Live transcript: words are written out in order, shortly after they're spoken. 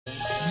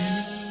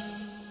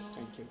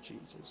you,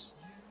 Jesus.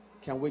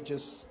 Can we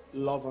just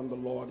love on the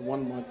Lord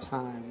one more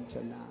time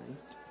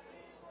tonight?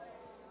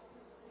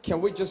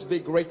 Can we just be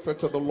grateful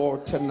to the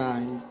Lord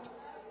tonight?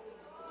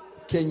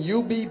 Can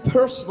you be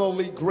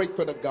personally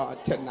grateful to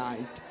God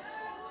tonight?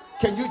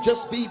 Can you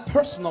just be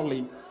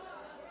personally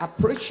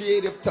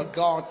appreciative to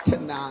God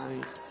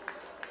tonight?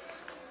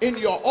 In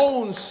your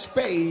own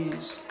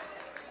space,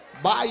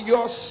 by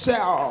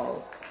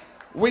yourself,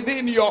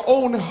 within your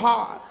own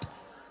heart,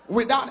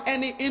 without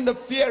any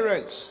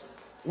interference,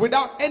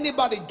 without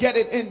anybody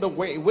getting in the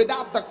way,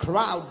 without the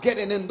crowd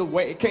getting in the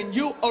way. Can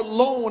you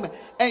alone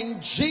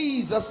and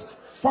Jesus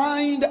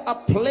find a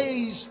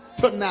place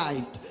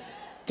tonight?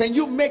 Can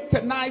you make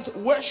tonight's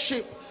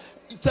worship,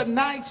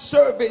 tonight's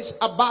service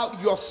about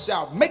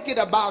yourself? Make it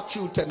about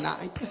you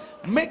tonight.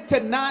 Make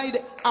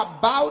tonight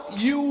about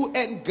you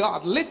and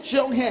God. Lift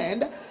your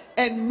hand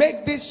and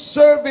make this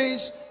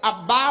service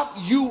about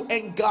you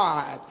and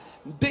God.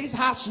 This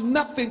has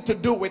nothing to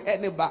do with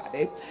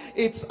anybody.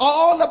 It's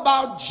all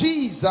about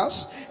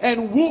Jesus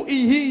and who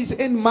he is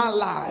in my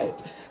life.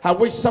 I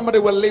wish somebody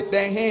would lift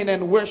their hand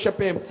and worship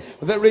him.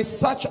 There is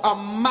such a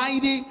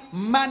mighty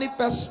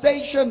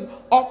manifestation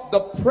of the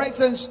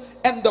presence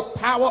and the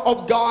power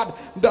of God.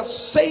 The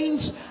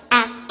saints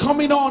are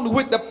coming on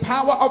with the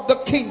power of the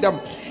kingdom.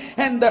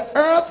 And the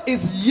earth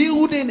is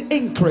yielding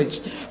increase.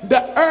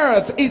 The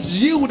earth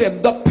is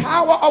yielding. The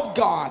power of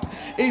God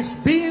is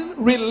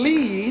being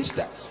released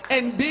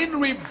and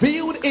being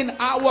revealed in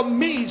our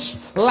midst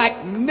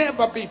like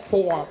never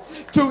before.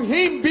 To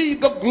him be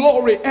the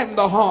glory and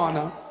the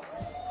honor.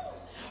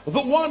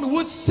 The one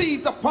who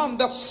sits upon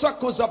the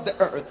circles of the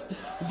earth,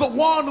 the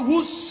one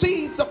who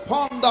sits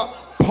upon the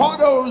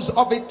portals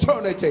of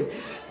eternity,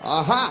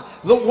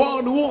 the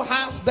one who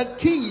has the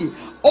key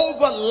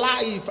over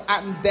life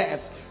and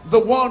death, the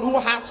one who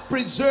has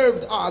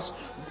preserved us,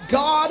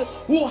 God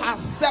who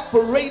has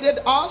separated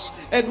us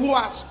and who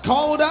has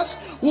called us,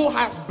 who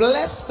has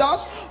blessed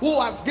us, who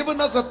has given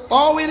us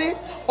authority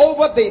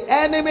over the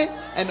enemy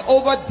and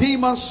over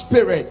demon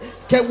spirit.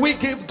 Can we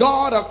give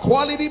God a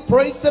quality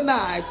praise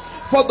tonight?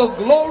 For the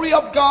glory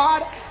of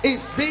God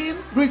is being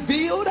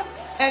revealed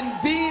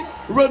and being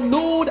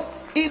renewed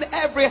in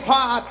every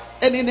heart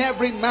and in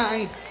every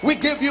mind. We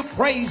give you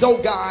praise,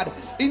 oh God.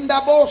 In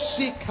the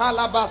Boshi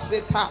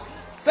Kalabasita.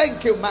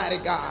 Thank you, mighty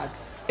God.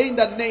 In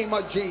the name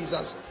of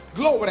Jesus.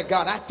 Glory to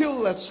God. I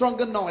feel a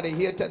strong anointing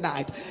here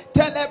tonight.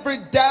 Tell every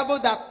devil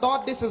that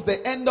thought this is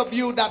the end of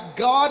you that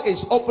God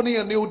is opening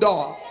a new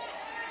door.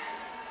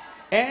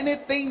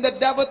 Anything the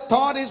devil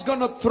thought is going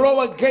to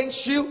throw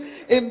against you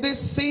in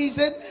this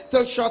season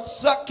to short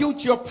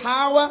circuit your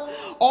power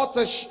or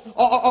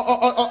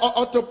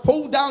to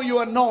pull down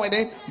your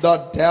anointing, the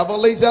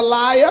devil is a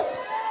liar.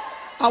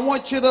 I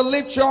want you to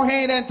lift your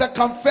hand and to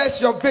confess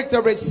your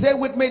victory. Say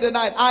with me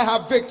tonight, I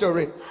have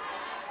victory.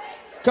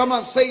 Come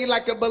on, say it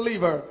like a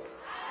believer.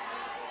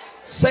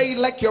 Say it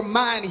like your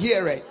mind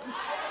hear it.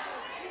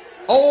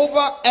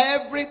 Over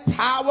every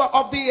power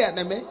of the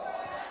enemy,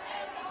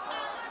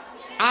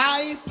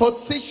 I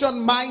position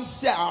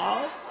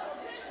myself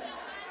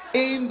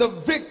in the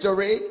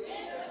victory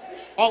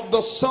of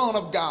the Son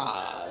of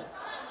God.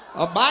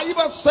 The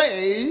Bible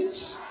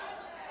says,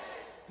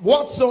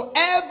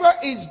 whatsoever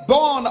is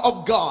born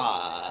of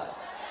God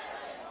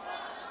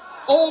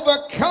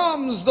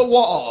overcomes the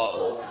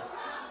world.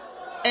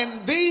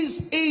 And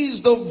this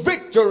is the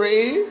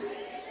victory.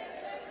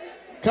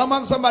 Come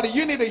on, somebody,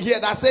 you need to hear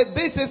that. I said,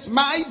 this is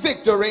my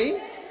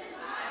victory,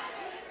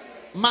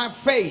 my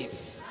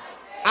faith.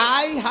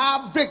 I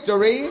have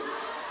victory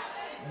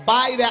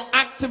by the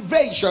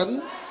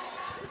activation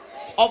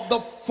of the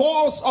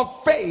force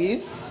of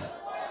faith,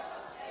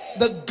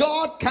 the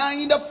God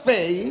kind of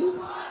faith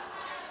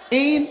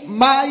in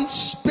my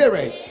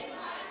spirit.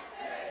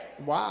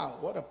 Wow,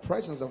 what a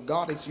presence of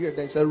God is here.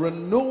 There's a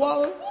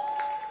renewal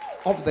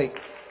of the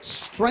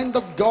strength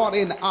of God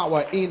in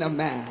our inner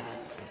man.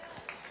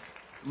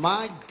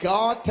 My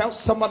God, tell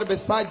somebody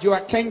beside you,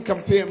 I can't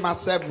compare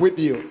myself with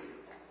you.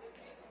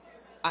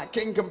 I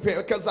can't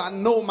compare because I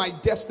know my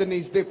destiny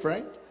is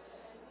different.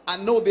 I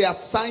know the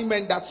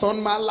assignment that's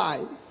on my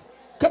life.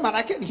 Come on,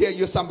 I can hear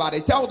you,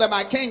 somebody. Tell them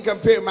I can't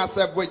compare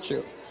myself with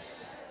you.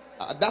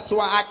 That's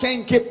why I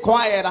can't keep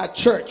quiet at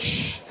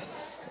church.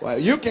 Well,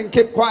 you can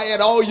keep quiet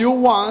all you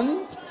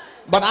want,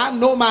 but I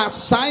know my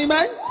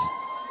assignment.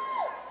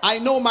 I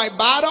know my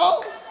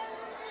battle.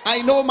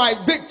 I know my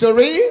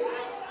victory.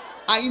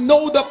 I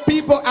know the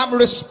people I'm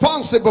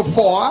responsible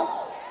for.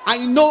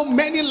 I know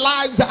many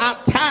lives are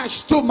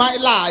attached to my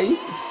life.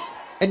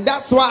 And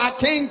that's why I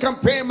can't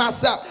compare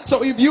myself.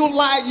 So if you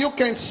like, you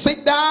can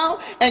sit down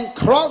and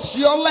cross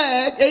your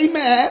leg.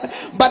 Amen.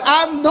 But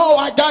I know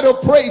I got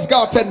to praise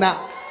God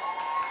tonight.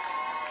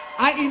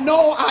 I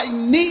know I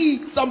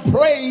need some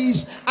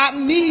praise. I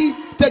need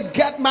to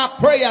get my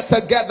prayer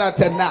together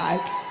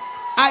tonight.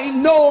 I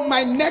know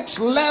my next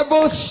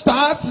level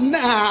starts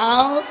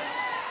now.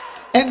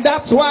 And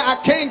that's why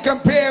I can't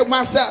compare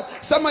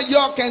myself. Some of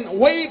y'all can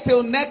wait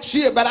till next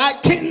year, but I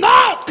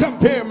cannot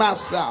compare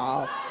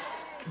myself.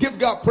 Give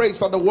God praise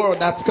for the word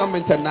that's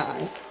coming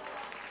tonight.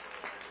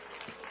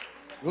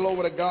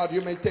 Glory to God.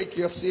 You may take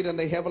your seat in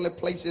the heavenly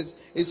places.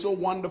 It's so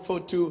wonderful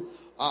to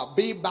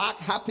be back.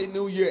 Happy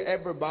New Year,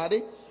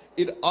 everybody.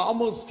 It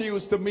almost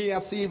feels to me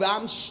as if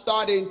I'm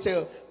starting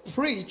to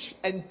preach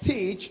and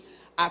teach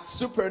at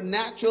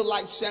Supernatural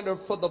Life Center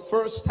for the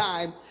first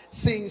time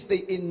since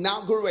the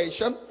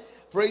inauguration.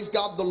 Praise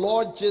God. The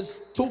Lord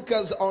just took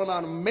us on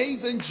an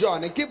amazing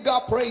journey. Give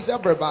God praise,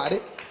 everybody.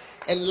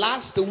 And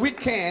last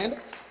weekend,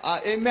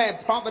 amen,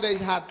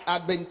 Providence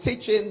had been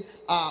teaching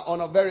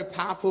on a very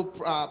powerful,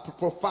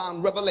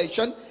 profound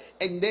revelation.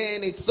 And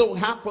then it so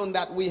happened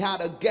that we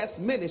had a guest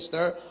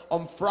minister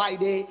on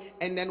Friday,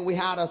 and then we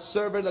had a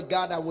servant of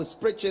God that was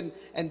preaching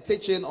and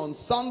teaching on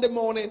Sunday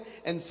morning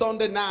and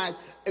Sunday night.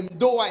 And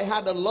though I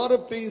had a lot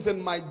of things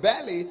in my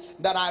belly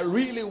that I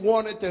really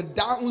wanted to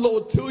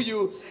download to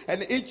you,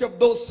 and each of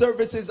those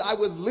services I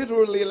was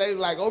literally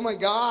like, oh my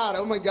God,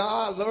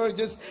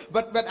 Lord,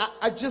 but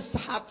I just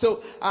had to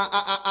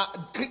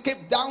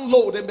keep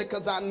downloading,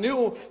 because I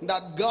knew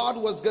that God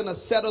was going to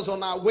set us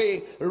on our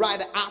way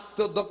right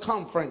after the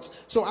conference.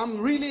 So I'm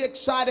really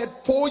excited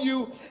for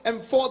you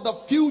and for the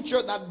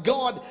future that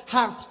God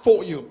has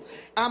for you.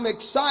 I'm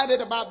excited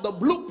about the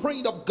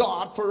blueprint of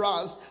God for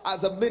us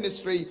as a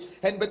ministry,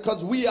 and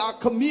because we are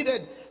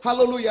committed,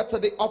 hallelujah, to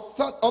the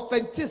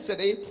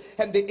authenticity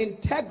and the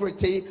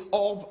integrity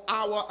of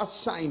our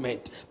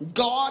assignment.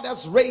 God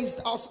has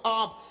raised us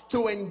up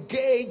to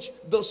engage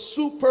the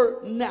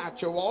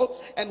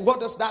supernatural. And what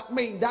does that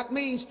mean? That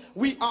means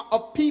we are a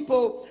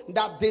people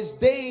that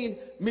disdain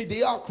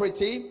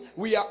mediocrity.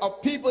 We are a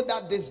people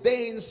that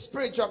disdain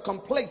spiritual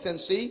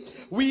complacency.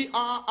 We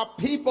are a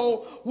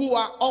people who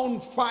are on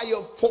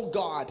fire for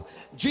God.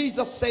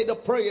 Jesus said a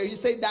prayer. He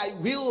said, thy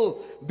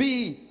will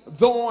be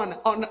done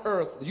on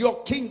earth,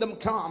 your kingdom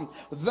come.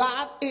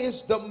 That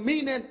is the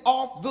meaning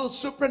of the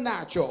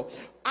supernatural.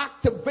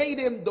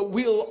 Activating the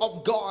will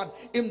of God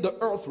in the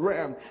earth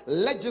realm,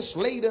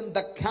 legislating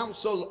the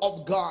counsel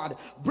of God,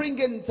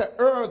 bringing to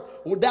earth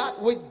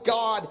that which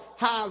God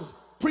has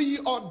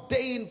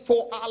preordained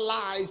for our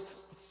lives,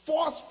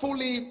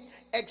 forcefully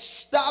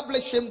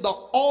establishing the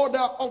order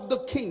of the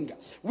king.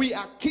 We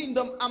are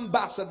kingdom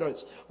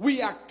ambassadors.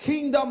 We are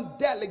kingdom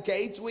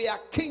delegates. We are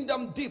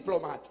kingdom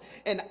diplomats.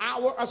 And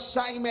our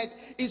assignment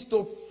is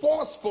to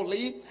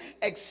forcefully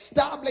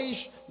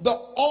establish the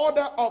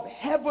order of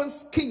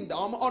heaven's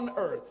kingdom on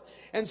earth.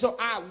 And so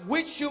I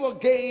wish you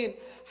again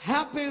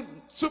happy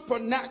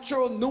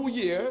supernatural new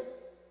year,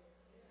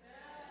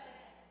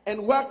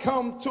 and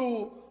welcome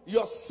to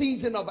your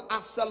season of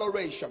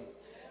acceleration.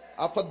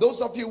 For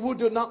those of you who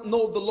do not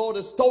know, the Lord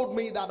has told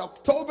me that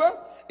October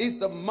is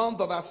the month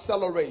of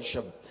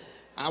acceleration.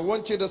 I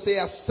want you to say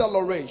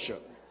acceleration.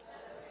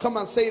 Come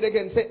on, say it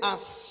again. Say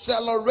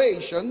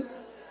acceleration.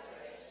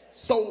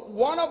 So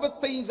one of the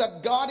things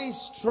that God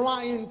is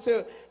trying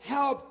to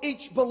help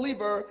each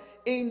believer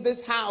in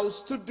this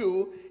house to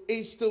do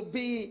is to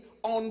be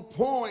on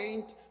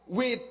point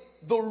with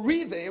the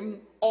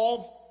rhythm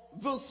of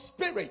the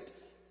Spirit.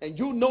 And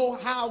you know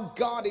how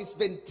God has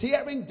been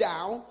tearing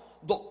down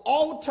the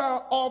altar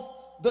of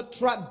the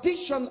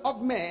tradition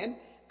of man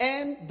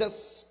and the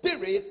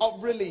spirit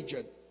of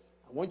religion.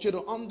 I want you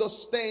to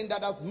understand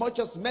that as much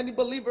as many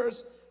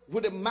believers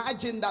would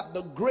imagine that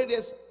the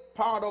greatest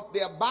part of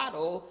their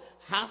battle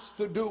has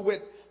to do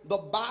with the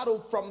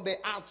battle from the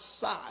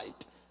outside,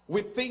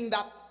 we think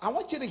that, I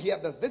want you to hear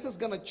this, this is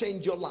going to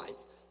change your life.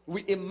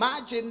 We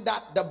imagine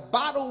that the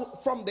battle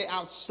from the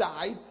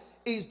outside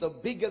is the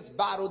biggest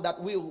battle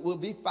that we will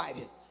be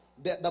fighting.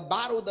 The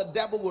battle the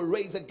devil will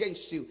raise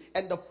against you,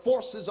 and the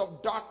forces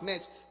of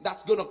darkness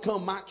that's going to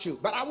come at you.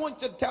 But I want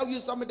to tell you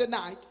something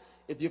tonight.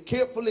 If you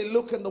carefully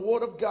look in the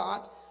Word of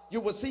God, you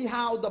will see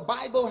how the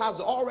Bible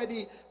has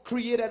already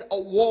created a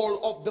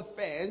wall of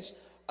defense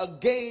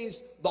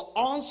against the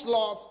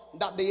onslaughts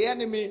that the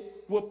enemy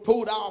will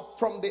put out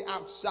from the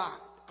outside.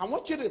 I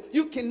want you to,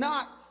 you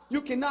cannot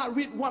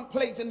read one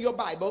place in your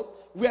Bible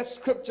where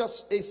scripture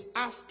is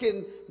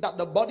asking that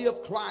the body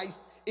of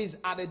Christ is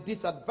at a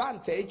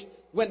disadvantage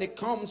when it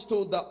comes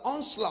to the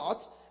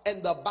onslaught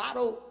and the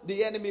battle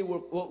the enemy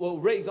will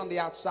raise on the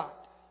outside.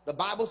 The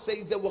Bible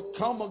says they will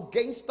come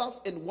against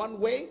us in one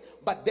way,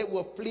 but they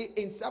will flee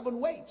in 7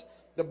 ways.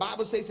 The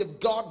Bible says if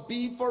God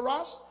be for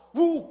us,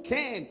 who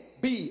can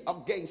be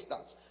against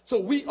us? So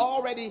we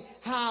already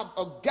have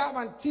a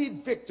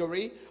guaranteed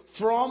victory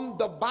from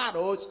the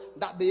battles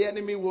that the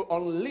enemy will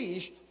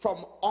unleash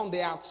from on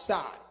the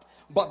outside.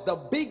 But the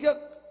bigger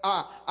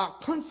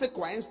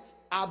consequence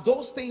are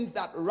those things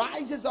that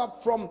rises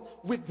up from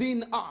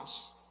within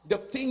us, the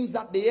things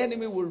that the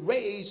enemy will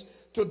raise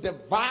to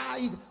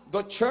divide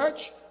the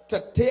church,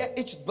 to tear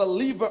each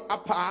believer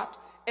apart,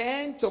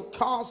 and to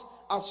cause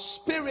a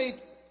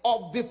spirit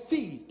of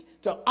defeat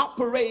to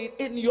operate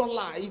in your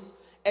life.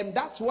 And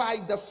that's why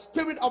the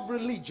spirit of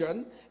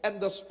religion and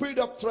the spirit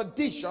of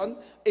tradition,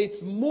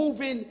 it's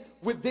moving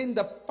within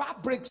the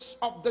fabrics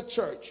of the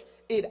church.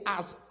 It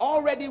has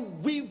already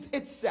weaved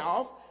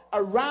itself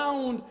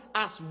around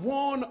as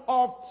one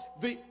of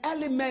the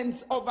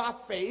elements of our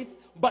faith,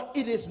 but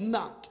it is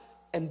not.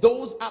 And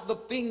those are the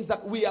things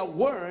that we are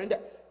warned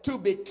to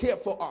be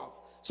careful of.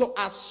 So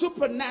as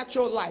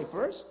supernatural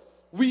lifers,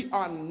 we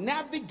are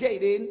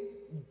navigating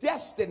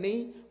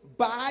destiny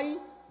by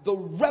the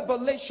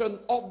revelation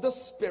of the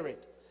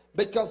Spirit.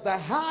 Because the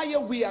higher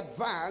we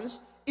advance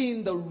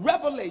in the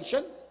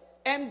revelation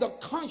and the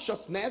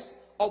consciousness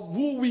of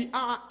who we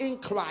are in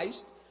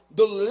Christ,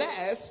 the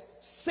less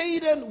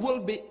Satan will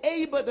be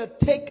able to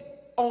take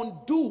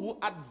undue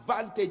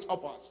advantage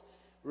of us.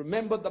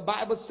 Remember, the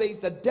Bible says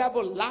the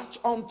devil latch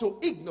onto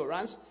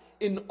ignorance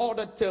in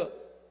order to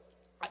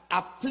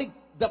afflict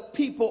the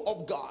people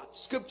of God.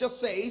 Scripture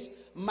says,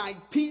 my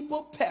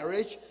people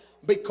perish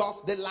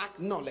because they lack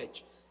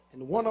knowledge.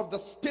 And one of the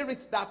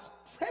spirits that's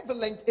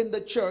prevalent in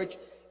the church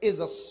is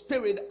a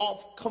spirit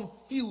of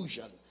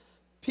confusion.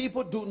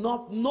 People do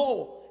not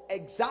know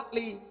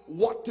exactly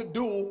what to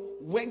do,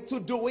 when to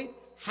do it,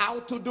 how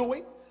to do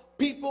it.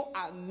 People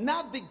are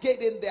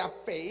navigating their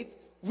faith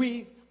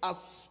with a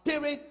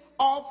spirit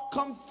of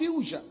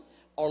confusion.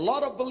 A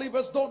lot of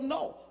believers don't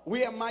know,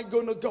 where am I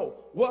going to go?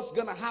 What's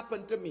going to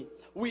happen to me?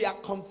 We are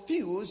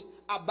confused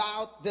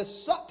about the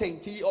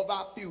certainty of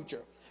our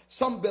future.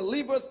 Some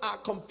believers are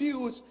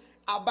confused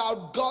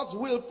about God's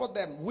will for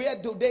them. Where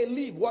do they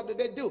live? What do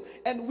they do?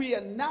 And we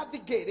are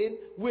navigating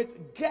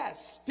with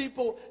guess.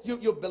 People,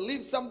 you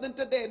believe something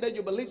today and then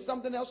you believe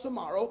something else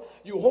tomorrow.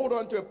 You hold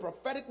on to a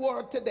prophetic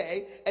word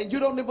today and you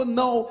don't even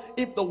know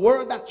if the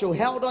word that you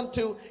held on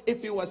to,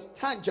 if it was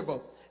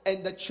tangible.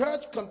 And the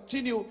church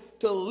continue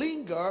to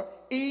linger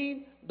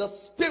in the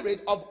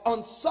spirit of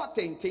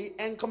uncertainty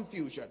and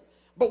confusion.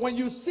 But when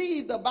you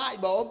see the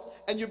Bible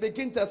and you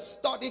begin to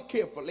study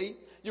carefully,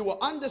 you will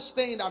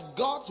understand that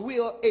God's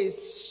will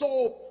is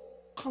so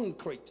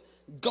concrete.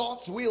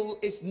 God's will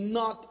is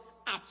not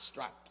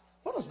abstract.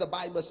 What does the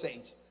Bible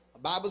say? The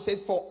Bible says,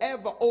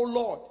 forever, O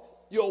Lord,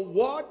 your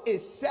word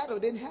is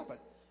settled in heaven.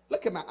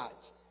 Look at my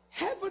eyes.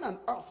 Heaven and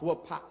earth will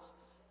pass.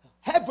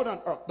 Heaven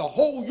and earth, the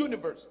whole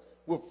universe,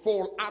 will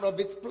fall out of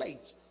its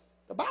place.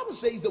 The Bible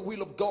says the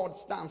will of God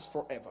stands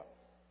forever.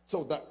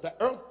 So the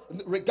earth,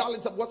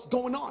 regardless of what's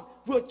going on,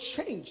 will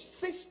change.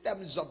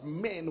 Systems of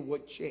men will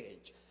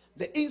change.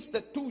 The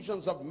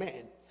institutions of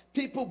men,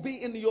 people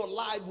be in your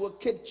life will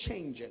keep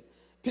changing.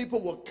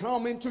 People will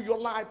come into your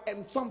life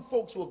and some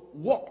folks will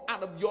walk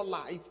out of your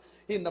life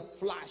in the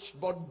flash.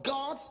 But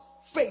God's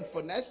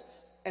faithfulness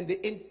and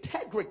the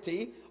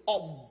integrity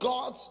of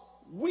God's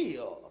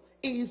will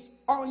is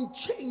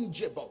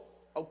unchangeable.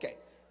 Okay.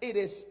 It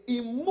is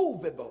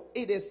immovable.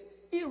 It is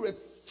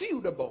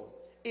irrefutable.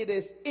 It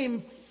is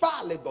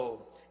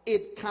infallible.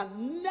 It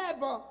can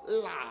never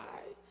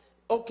lie.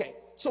 Okay.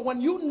 So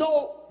when you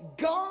know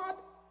God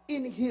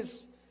in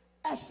his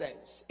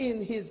essence,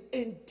 in his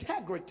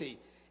integrity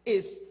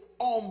is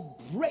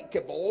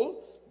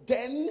unbreakable,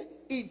 then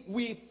if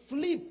we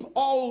flip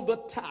all the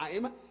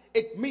time,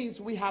 it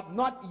means we have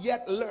not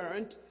yet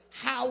learned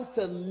how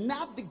to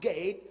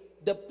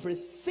navigate the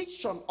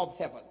precision of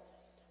heaven.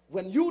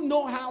 When you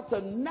know how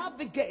to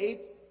navigate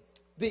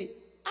the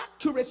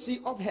accuracy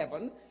of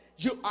heaven,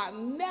 you are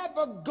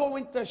never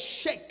going to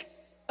shake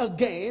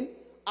again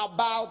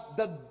about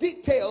the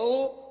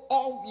detail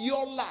of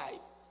your life.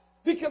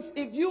 Because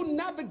if you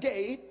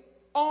navigate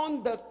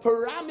on the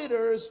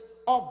parameters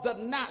of the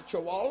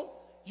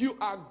natural, you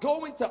are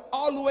going to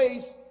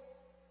always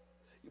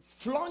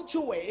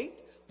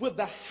fluctuate with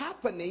the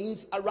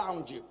happenings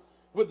around you,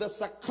 with the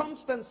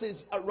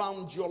circumstances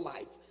around your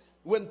life.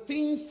 When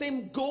things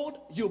seem good,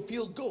 you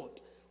feel good.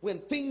 When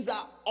things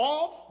are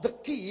off the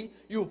key,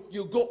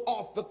 you go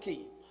off the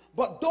key.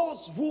 But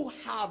those who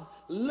have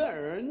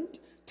learned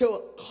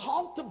to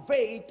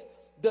cultivate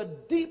the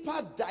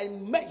deeper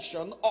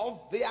dimension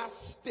of their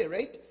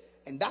spirit,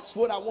 and that's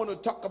what I want to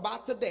talk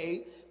about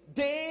today,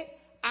 they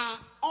are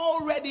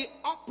already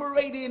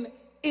operating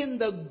in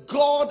the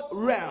God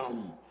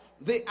realm.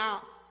 They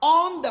are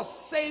on the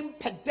same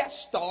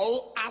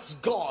pedestal as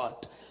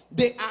God.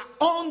 They are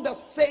on the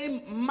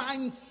same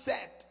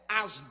mindset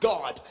as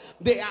God.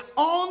 They are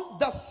on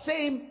the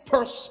same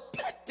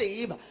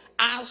perspective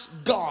as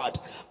God.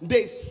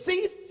 They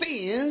see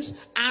things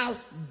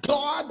as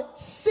God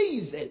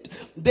sees it.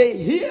 They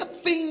hear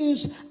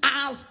things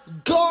as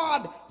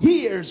God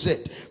hears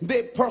it.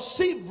 They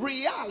perceive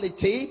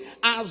reality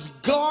as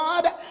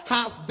God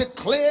has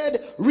declared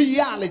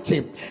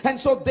reality. And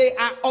so they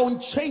are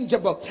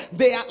unchangeable.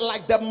 They are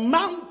like the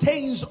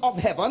mountains of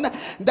heaven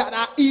that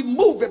are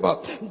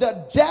immovable.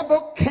 The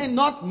devil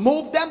cannot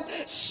move them.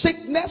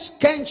 Sickness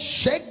can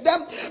shake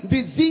them.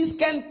 Disease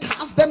can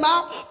cast them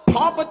out.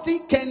 Poverty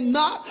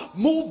cannot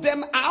move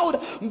them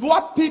out.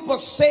 What people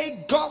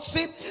say,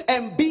 gossip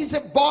and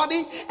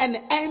busybody and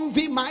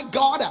envy, my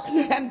God,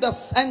 and the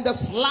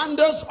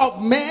slanders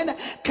of men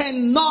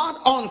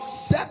cannot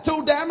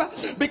unsettle them,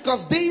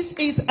 because this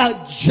is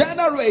a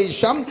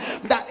generation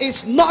that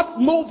is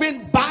not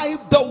moving by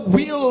the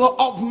will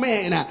of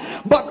man,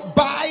 but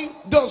by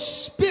the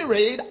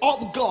Spirit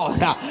of God.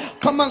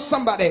 Come on,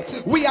 somebody.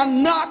 We are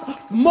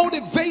not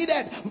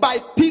motivated by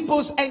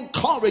people's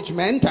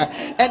encouragement,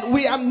 and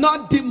we are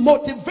not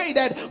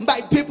demotivated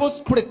by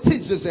people's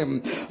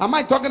criticism. Am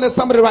I talking to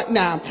somebody right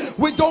now?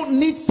 We don't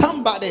need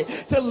somebody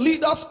to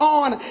lead us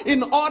on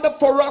in order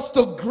for us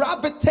to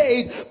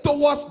gravitate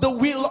towards the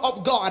will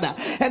of God.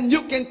 And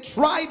you can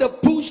try to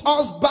push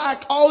us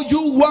back all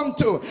you want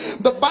to.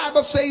 The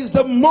Bible says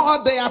the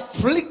more they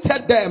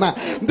afflicted them,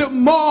 the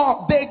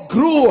more they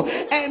grew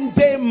and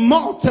they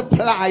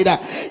multiplied.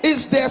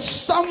 Is there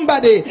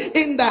somebody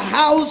in the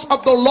house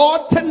of the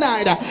Lord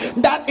tonight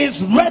that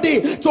is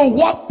ready to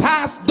walk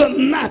past the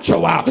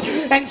natural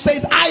and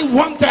says, I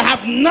want to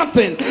have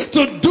nothing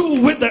to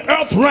do with the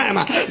earth realm?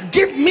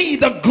 Give me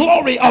the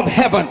glory of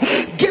heaven.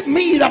 Give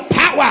me the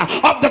power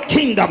of the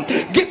kingdom.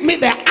 Give me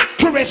the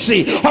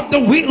accuracy of the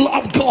will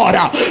of God.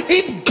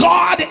 If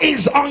God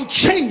is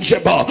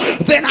unchangeable,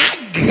 then I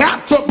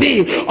got to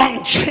be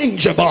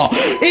unchangeable.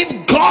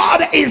 If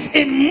God is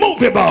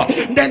immovable,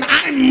 then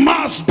I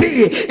must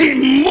be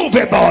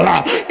immovable.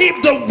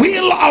 If the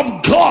will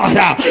of God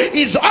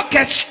is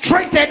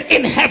orchestrated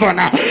in heaven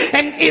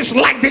and is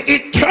like the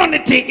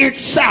eternity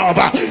itself,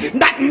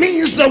 that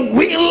means the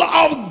will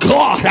of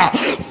God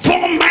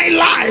for my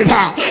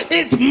life,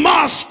 it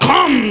must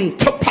come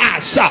to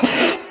pass.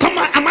 Come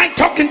on, am I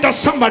talking to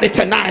somebody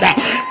tonight?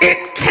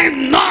 It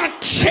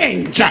cannot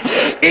change.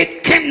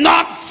 It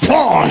cannot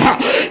fall.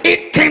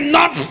 It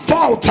cannot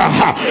falter.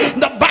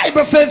 The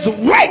Bible says,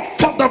 wait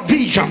for the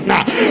vision,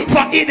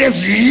 for it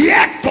is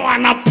yet for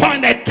an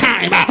appointed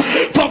time.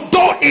 For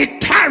though it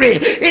tarry,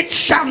 it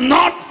shall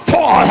not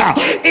fall.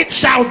 It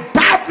shall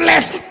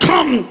doubtless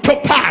come to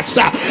pass.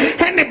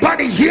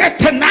 Anybody here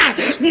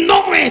tonight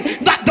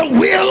knowing that the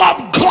will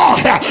of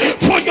God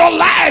for your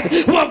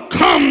life will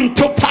come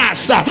to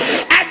pass?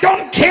 I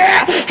don't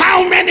care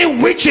how many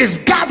witches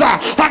gather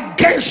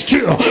against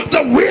you,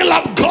 the will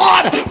of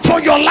God for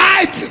your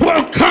life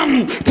will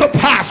come to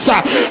pass.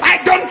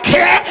 I don't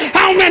care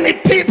how many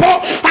people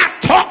are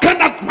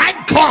talking of, my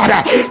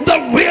God,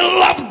 the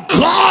will of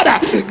God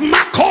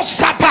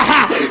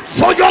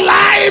for your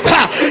life,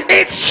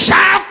 it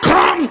shall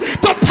come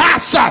to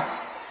pass.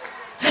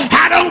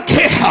 I don't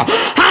care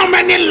how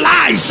many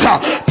lies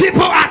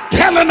people are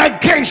telling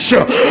against you.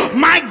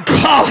 My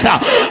God,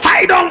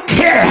 I don't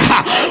care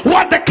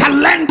what the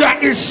calendar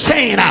is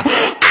saying.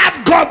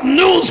 I've got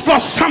news for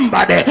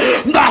somebody.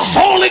 The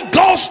Holy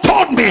Ghost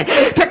told me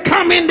to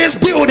come in this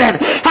building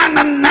and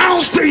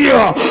announce to you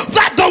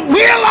that the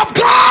will of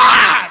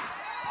God,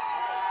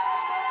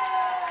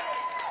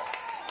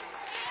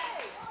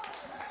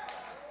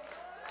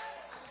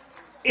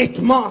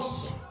 it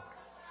must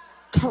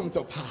come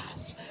to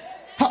pass.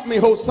 Help me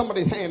hold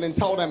somebody's hand and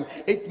tell them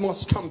it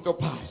must come to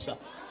pass.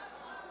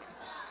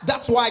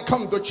 That's why I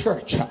come to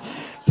church.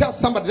 Tell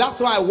somebody, that's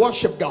why I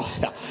worship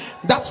God.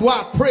 That's why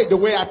I pray the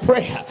way I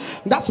pray.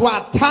 That's why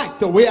I tithe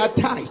the way I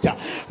tithe.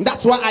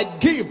 That's why I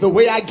give the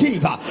way I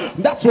give.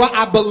 That's why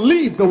I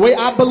believe the way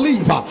I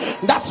believe.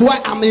 That's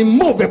why I'm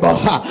immovable,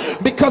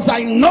 because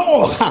I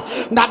know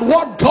that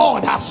what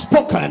God has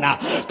spoken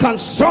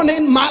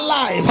concerning my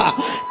life,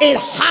 it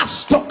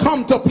has to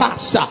come to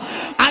pass.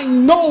 I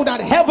know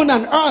that heaven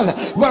and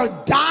earth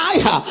will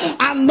die.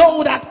 I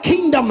know that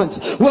kingdoms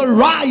will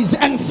rise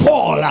and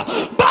fall,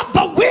 but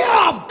the will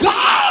of God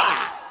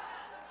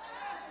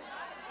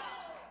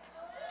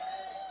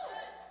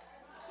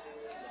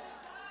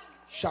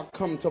shall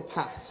come to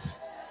pass.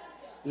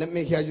 Let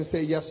me hear you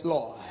say, yes,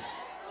 Lord.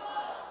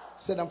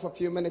 Sit down for a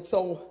few minutes.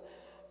 So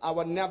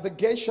our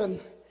navigation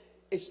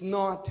is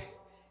not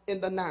in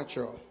the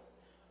natural.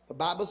 The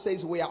Bible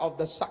says we are of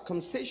the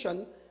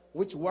circumcision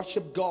which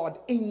worship God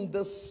in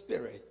the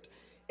spirit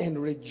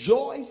and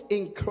rejoice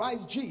in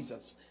Christ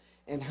Jesus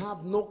and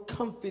have no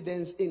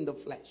confidence in the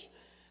flesh.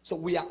 So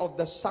we are of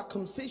the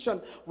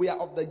circumcision. We are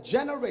of the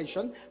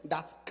generation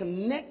that's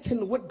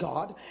connecting with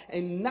God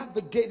and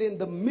navigating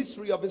the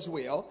mystery of his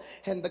will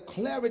and the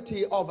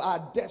clarity of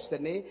our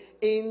destiny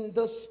in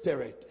the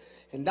spirit.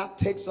 And that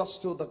takes us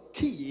to the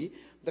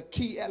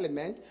key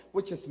element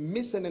which is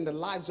missing in the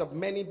lives of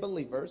many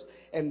believers,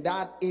 and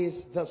that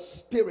is the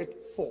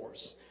spirit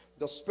force,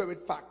 the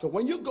spirit factor.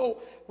 When you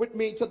go with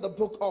me to the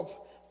book of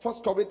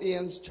 1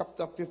 Corinthians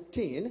chapter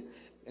 15,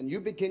 and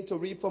you begin to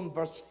read from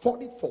verse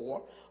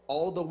 44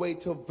 all the way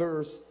to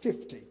verse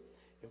 50.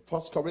 In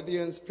 1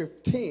 Corinthians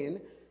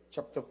 15,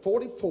 chapter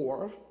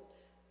 44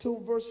 to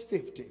verse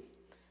 50.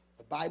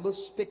 The Bible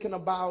speaking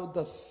about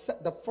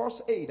the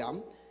first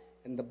Adam,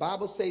 and the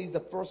Bible says the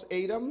first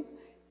Adam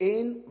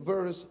in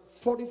verse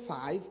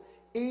 45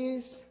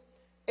 is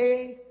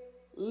a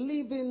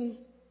living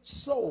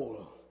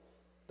soul.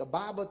 The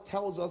Bible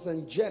tells us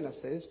in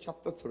Genesis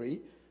chapter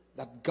 3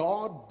 that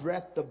God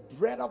breathed the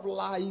breath of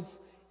life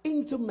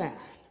into man,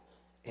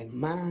 and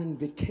man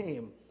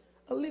became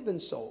a living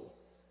soul.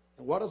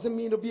 And what does it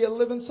mean to be a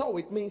living soul?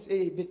 It means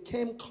he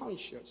became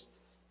conscious.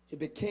 He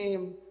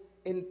became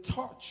in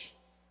touch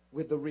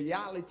with the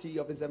reality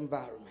of his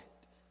environment.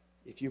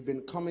 If you've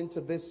been coming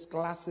to these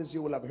classes,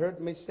 you will have heard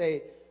me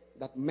say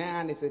that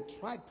man is a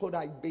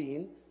tripartite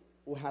being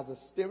who has a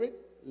spirit,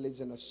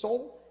 lives in a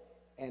soul,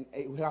 and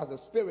who has a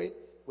spirit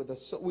with a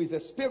soul, who is a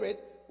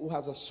spirit who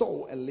has a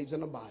soul and lives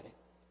in a body.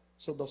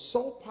 So the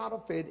soul part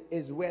of it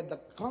is where the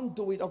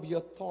conduit of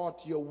your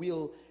thought, your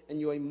will, and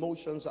your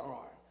emotions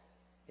are.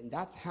 And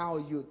that's how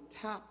you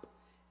tap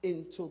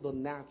into the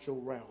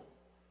natural realm.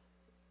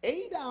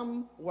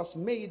 Adam was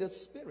made a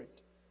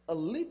spirit, a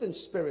living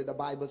spirit, the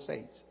Bible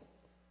says.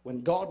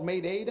 When God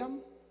made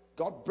Adam,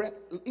 God breathed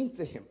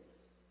into him.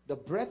 The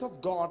breath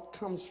of God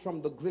comes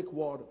from the Greek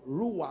word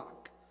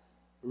ruach.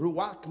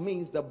 Ruach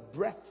means the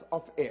breath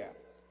of air.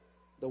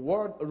 The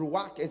word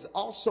ruach is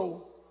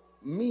also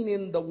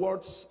meaning the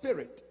word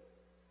spirit.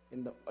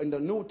 In the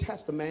New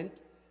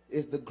Testament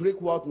is the Greek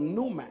word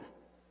pneuma.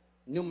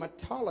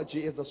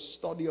 Pneumatology is the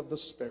study of the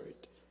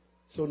spirit.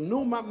 So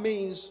pneuma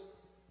means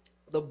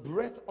the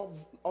breath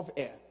of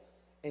air,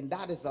 and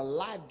that is the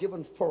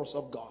life-giving force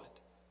of God.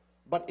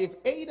 But if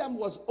Adam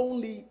was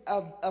only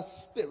a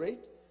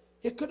spirit,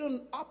 he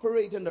couldn't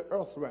operate in the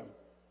earth realm,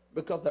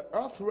 because the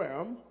earth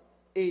realm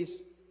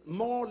is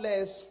more or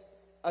less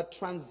a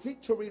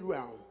transitory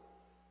realm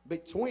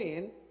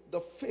between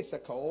the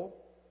physical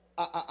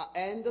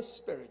and the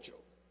spiritual.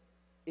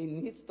 He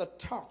needs to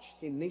touch,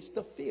 he needs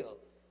to feel,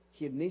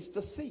 he needs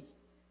to see,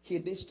 he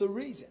needs to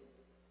reason.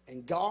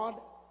 And God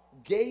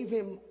gave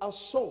him a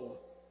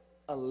soul,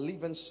 a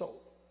living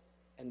soul.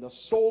 And the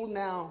soul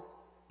now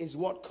is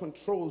what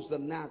controls the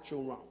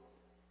natural realm.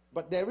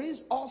 But there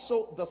is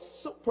also the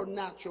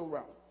supernatural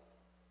realm.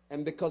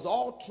 And because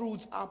all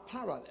truths are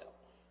parallel,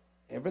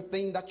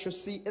 everything that you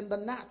see in the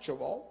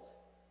natural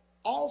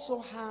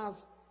also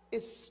has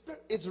its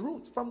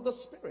root from the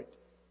spirit.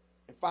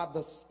 In fact,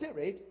 the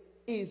spirit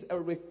is a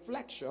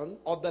reflection,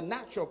 or the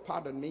natural,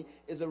 pardon me,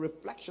 is a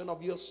reflection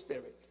of your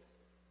spirit.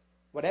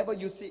 Whatever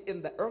you see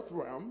in the earth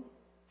realm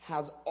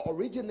has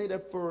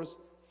originated first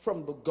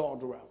from the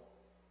God realm.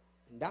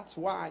 And that's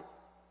why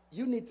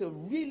you need to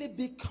really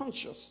be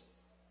conscious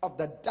of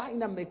the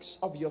dynamics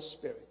of your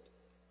spirit.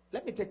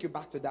 Let me take you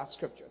back to that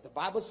scripture. The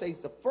Bible says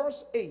the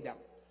first Adam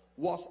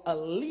was a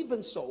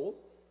living soul,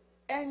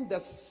 and the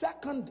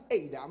second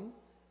Adam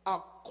a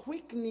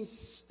quickening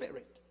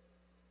spirit.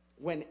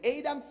 When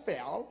Adam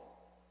fell,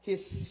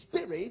 his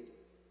spirit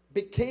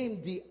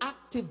became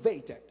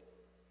deactivated.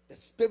 The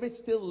spirit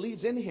still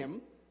lives in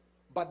him,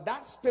 but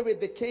that spirit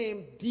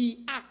became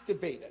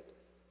deactivated.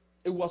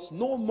 It was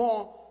no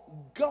more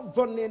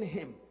governing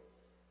him.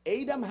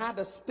 Adam had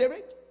a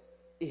spirit,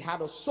 he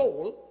had a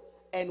soul,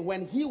 and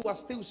when he was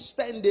still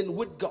standing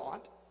with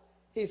God,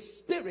 his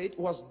spirit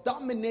was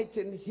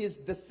dominating his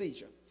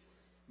decisions.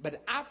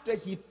 But after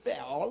he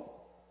fell,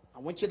 I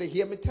want you to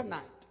hear me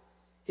tonight,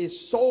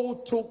 his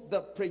soul took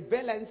the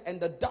prevalence and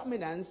the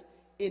dominance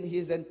in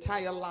his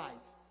entire life,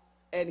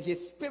 and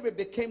his spirit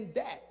became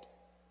dead.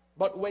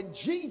 But when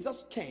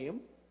Jesus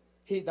came,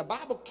 the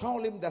Bible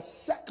called him the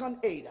second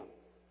Adam.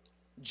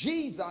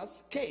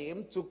 Jesus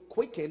came to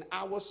quicken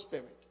our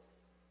spirit.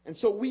 And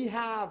so we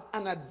have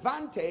an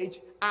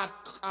advantage at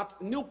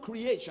new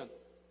creation.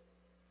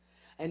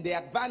 And the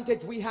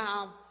advantage we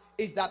have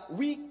is that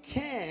we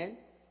can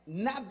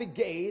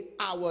navigate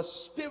our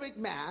spirit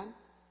man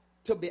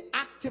to be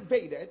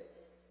activated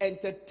and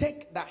to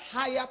take the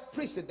higher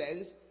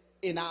precedence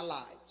in our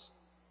lives.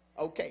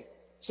 Okay,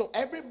 so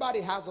everybody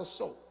has a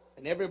soul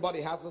and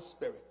everybody has a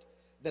spirit.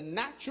 The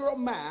natural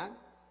man,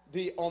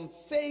 the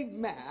unsaved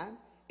man,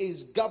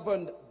 is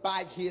governed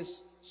by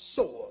his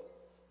soul,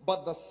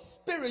 but the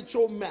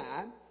spiritual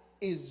man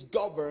is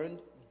governed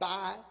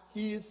by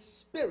his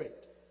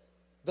spirit.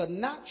 The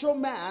natural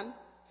man,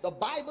 the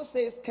Bible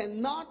says,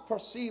 cannot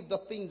perceive the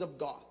things of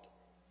God.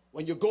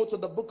 When you go to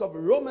the book of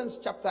Romans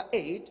chapter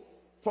 8,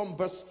 from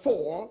verse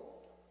 4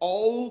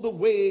 all the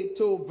way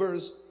to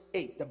verse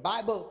 8, the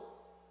Bible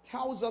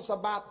tells us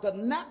about the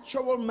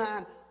natural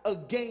man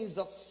against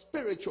the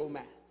spiritual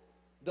man.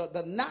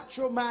 The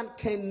natural man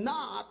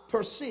cannot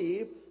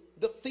perceive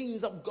the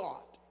things of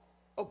God.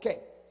 Okay,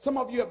 some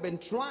of you have been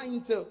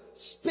trying to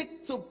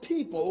speak to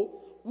people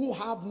who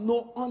have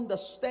no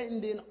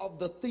understanding of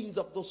the things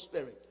of the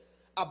spirit,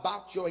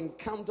 about your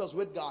encounters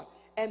with God,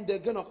 and they're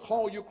gonna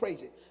call you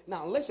crazy.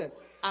 Now listen,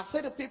 I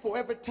say to people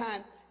every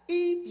time,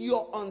 if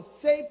your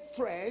unsaved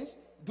friends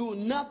do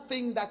not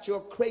think that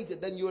you're crazy,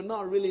 then you're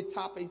not really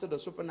tapping into the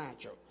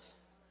supernatural.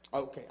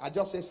 Okay, I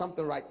just say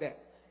something right there.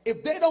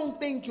 If they don't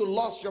think you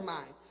lost your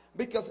mind,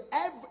 because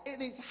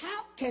it is,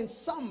 how can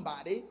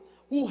somebody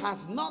who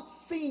has not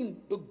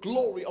seen the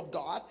glory of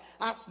God,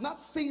 has not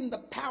seen the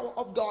power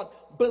of God,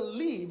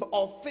 believe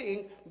or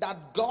think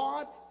that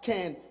God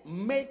can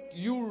make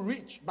you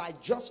rich by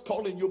just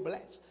calling you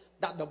blessed?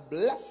 That the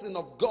blessing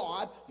of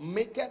God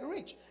make it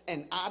rich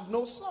and add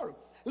no sorrow.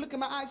 Look at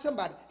my eyes,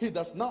 somebody. It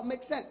does not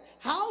make sense.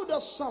 How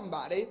does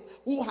somebody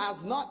who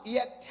has not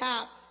yet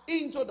tapped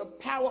into the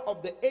power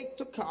of the age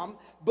to come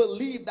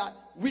believe that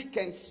we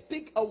can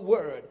speak a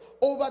word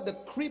over the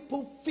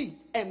crippled feet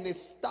and it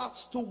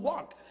starts to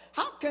walk?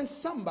 How can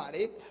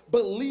somebody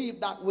believe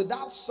that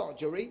without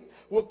surgery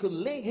we could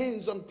lay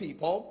hands on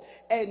people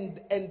and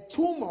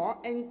tumor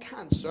and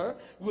cancer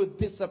will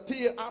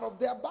disappear out of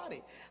their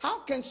body? How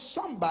can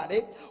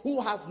somebody who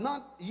has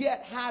not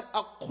yet had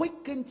a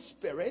quickened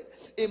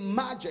spirit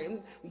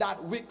imagine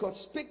that we could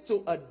speak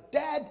to a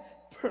dead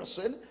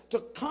person to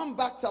come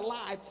back to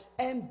life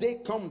and they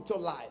come to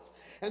life?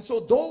 And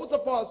so those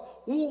of us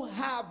who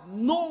have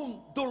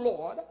known the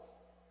Lord,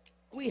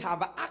 we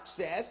have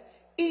access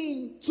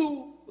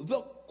into the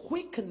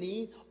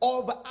quickening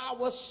of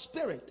our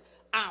spirit.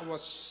 Our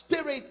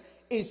spirit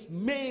is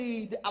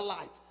made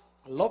alive.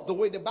 I love the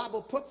way the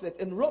Bible puts it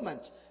in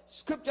Romans.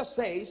 Scripture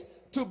says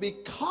to be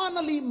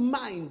carnally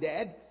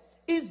minded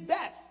is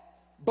death,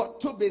 but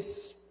to be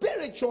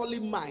spiritually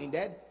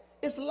minded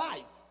is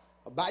life.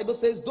 The Bible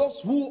says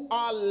those who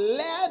are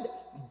led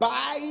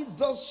by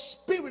the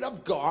Spirit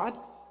of God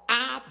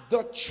are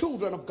the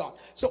children of God.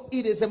 So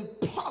it is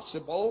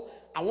impossible.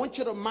 I want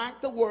you to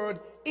mark the word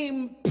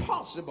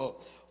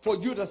impossible for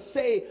you to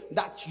say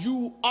that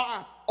you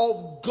are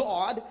of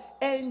God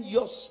and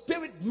your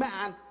spirit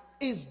man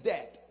is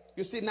dead.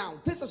 You see,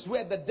 now this is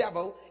where the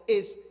devil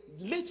is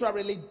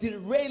literally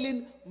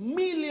derailing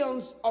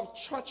millions of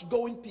church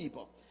going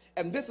people.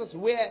 And this is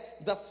where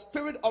the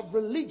spirit of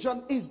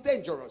religion is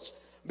dangerous,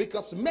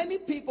 because many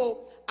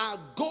people are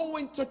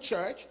going to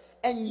church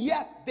and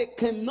yet they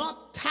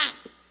cannot tap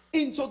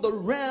into the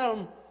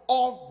realm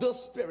of the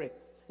spirit.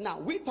 Now,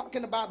 we're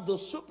talking about the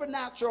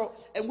supernatural,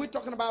 and we're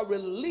talking about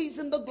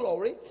releasing the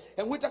glory,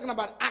 and we're talking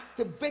about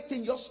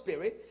activating your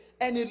spirit,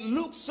 and it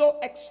looks so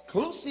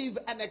exclusive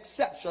and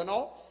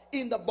exceptional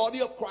in the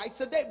body of Christ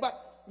today.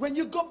 But when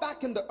you go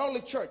back in the early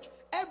church,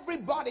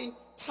 everybody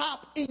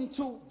tapped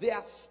into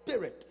their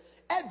spirit.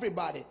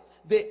 Everybody,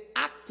 they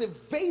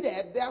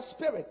activated their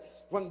spirit.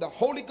 When the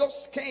Holy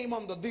Ghost came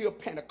on the day of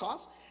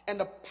Pentecost and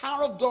the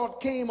power of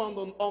God came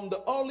on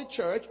the early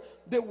church,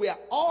 they were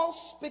all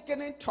speaking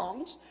in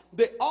tongues.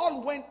 They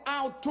all went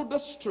out to the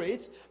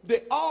streets.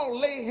 They all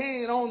lay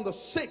hands on the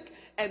sick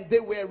and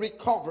they were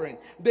recovering.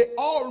 They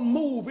all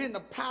move in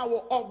the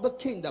power of the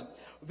kingdom.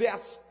 Their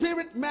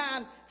spirit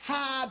man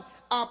had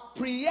a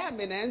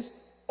preeminence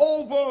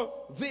over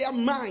their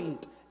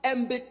mind.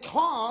 And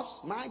because,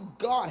 my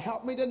God,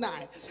 help me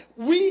tonight,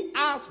 we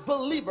as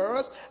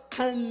believers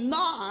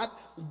cannot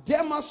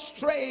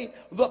demonstrate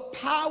the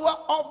power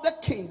of the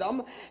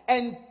kingdom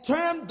and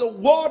turn the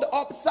world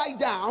upside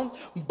down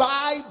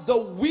by the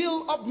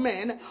will of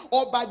men,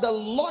 or by the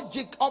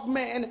logic of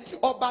men,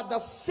 or by the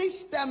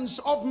systems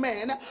of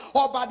men,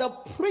 or by the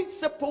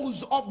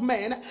principles of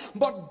men,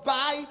 but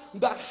by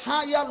the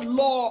higher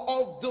law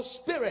of the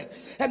spirit.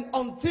 And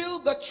until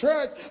the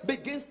church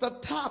begins to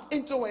tap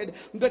into it,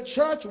 the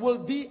church will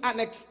be an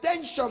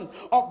extension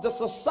of the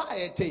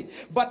society.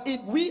 But if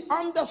we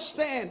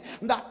understand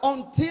that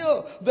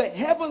until the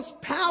heavens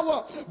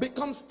power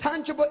becomes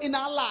tangible in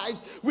our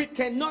lives, we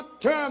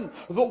cannot turn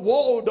the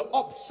world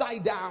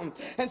upside down.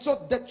 And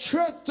so the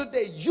church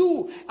today,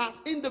 you as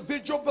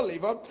individual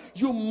believer,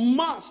 you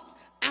must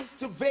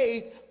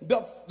activate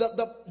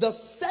the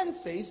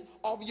senses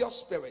of your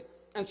spirit.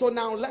 And so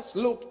now let's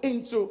look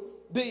into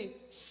the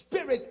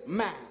spirit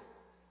man.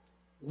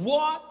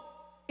 What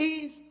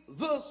is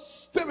the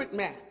spirit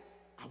man?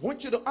 I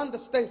want you to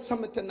understand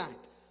something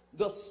tonight.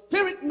 The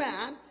spirit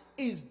man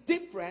is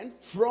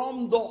different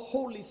from the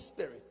Holy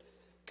Spirit,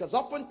 because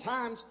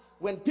oftentimes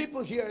when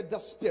people hear the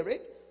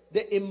Spirit,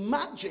 they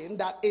imagine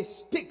that it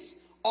speaks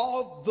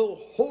of the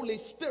Holy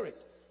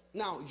Spirit.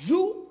 Now,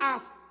 you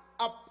as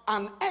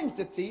an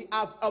entity,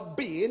 as a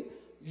being,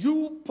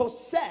 you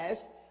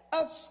possess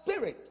a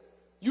spirit.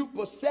 You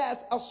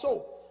possess a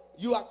soul.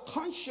 You are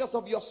conscious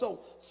of your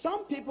soul.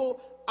 Some people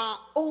are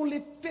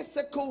only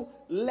physical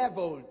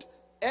leveled.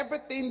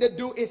 Everything they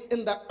do is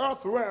in the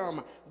earth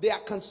realm. They are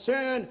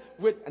concerned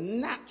with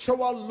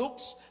natural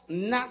looks,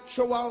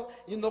 natural,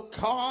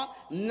 car,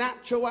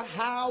 natural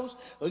house,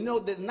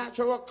 the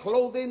natural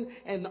clothing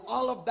and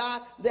all of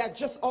that. They are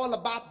just all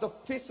about the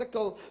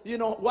physical,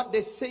 what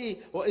they see,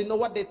 or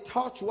what they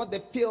touch, what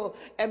they feel,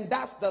 and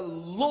that's the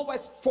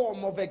lowest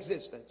form of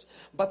existence.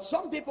 But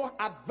some people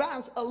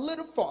advance a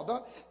little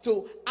further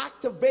to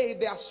activate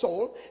their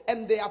soul,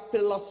 and they are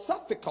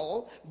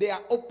philosophical, they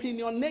are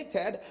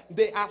opinionated,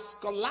 they are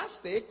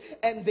scholastic,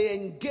 and they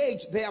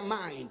engage their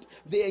mind,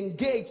 they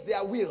engage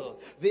their will,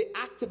 they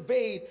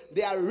activate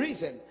their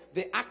reason,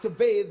 they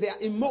activate their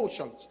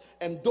emotions.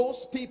 And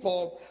those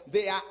people,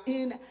 they are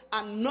in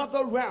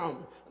another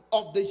realm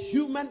of the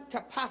human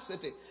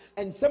capacity.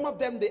 And some of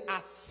them, they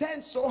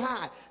ascend so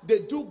high, they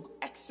do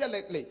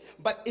excellently,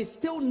 but it's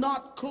still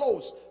not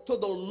close to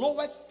the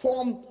lowest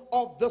form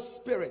of the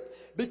spirit,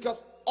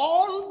 because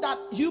all that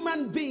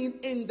human beings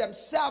in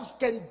themselves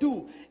can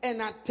do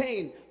and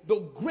attain, the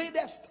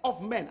greatest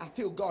of men, I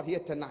feel God here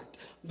tonight,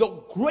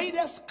 the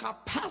greatest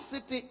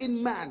capacity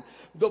in man,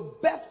 the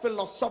best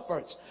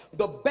philosophers,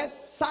 the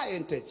best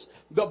scientists,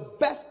 the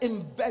best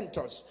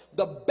inventors,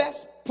 the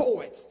best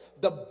poets,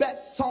 the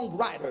best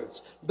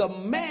songwriters, the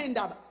men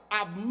that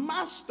have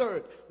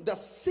mastered the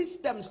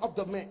systems of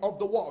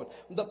the world,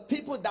 the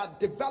people that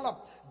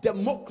develop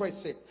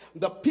democracy,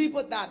 the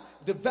people that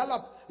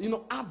develop,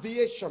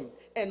 aviation,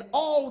 and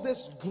all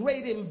these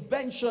great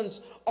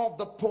inventions of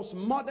the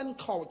postmodern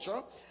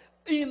culture,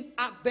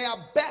 at their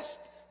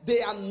best,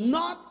 they are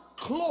not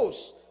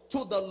close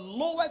to the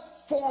lowest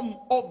form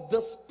of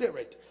the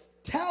spirit.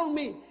 Tell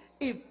me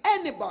if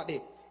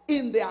anybody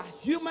in their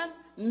human,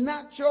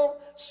 natural,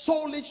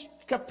 soulish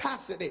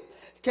capacity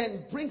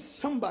can bring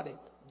somebody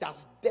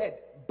that's dead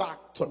back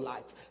to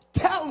life.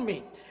 Tell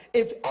me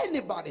if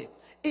anybody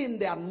in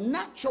their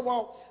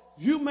natural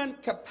human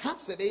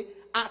capacity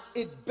at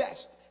its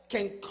best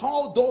can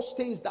call those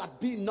things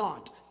that be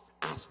not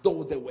as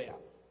though they were.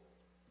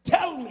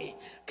 Tell me,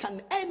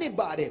 can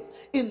anybody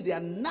in their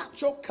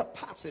natural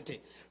capacity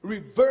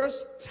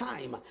reverse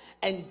time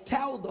and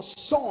tell the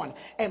sun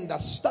and the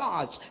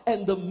stars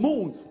and the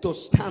moon to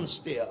stand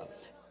still?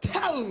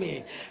 Tell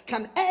me,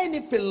 can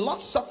any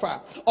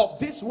philosopher of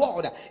this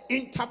world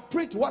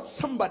interpret what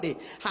somebody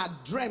had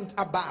dreamt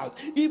about,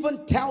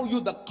 even tell you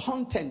the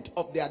content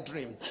of their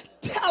dream?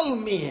 Tell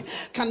me,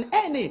 can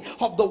any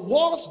of the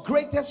world's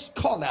greatest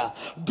scholar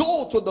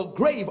go to the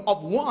grave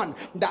of one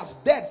that's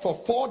dead for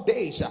 4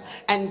 days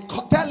and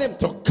tell him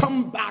to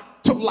come back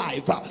to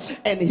life,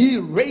 and he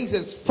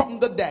raises from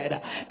the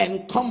dead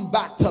and come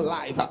back to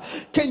life?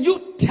 Can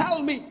you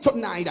tell me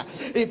tonight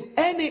if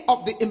any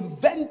of the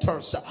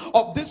inventors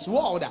of this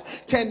world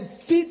can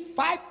feed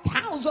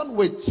 5,000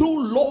 with 2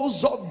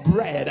 loaves of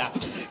bread?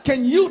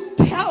 Can you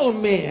tell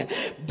me?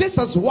 This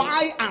is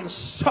why I'm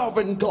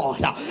serving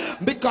God,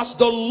 because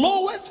the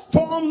lowest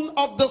form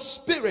of the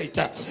spirit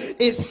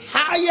is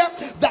higher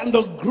than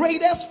the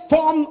greatest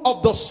form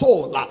of the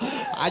soul.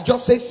 I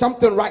just say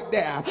something right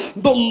there.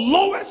 The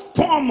lowest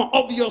form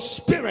of your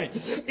spirit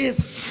is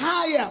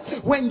higher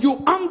when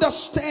you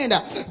understand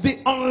the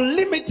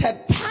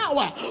unlimited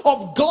power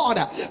of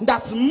God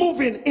that's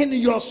moving in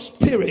your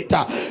spirit.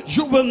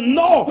 You will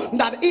know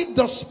that if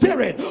the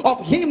spirit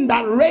of him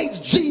that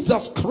raised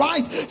Jesus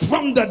Christ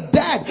from the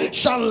dead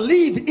shall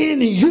live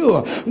in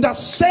you, the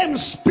same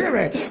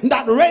spirit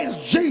that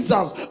raised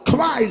Jesus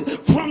Christ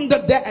from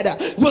the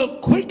dead will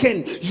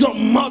quicken your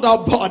mortal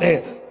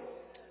body.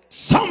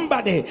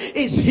 Somebody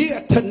is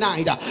here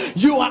tonight.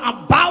 You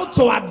are about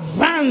to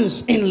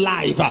advance in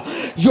life.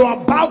 You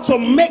are about to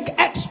make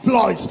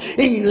exploits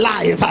in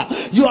life.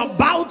 You are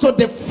about to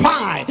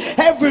defy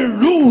every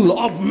rule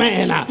of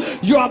man.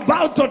 You are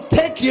about to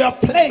take your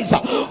place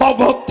of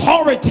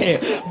authority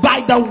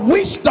by the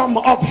wisdom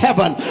of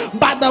heaven,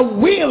 by the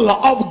will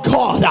of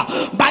God,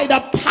 by the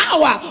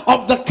power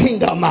of the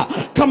kingdom.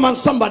 Come on,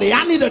 somebody.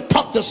 I need to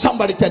talk to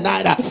somebody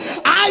tonight.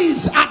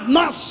 Eyes have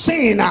not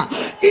seen,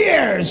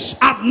 ears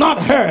have not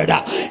heard,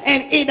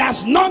 and it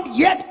has not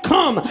yet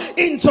come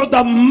into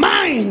the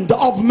mind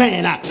of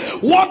man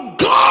what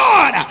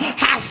God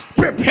has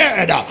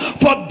prepared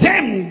for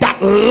them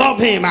that love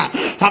him.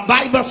 The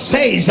Bible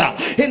says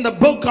in the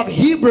book of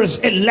Hebrews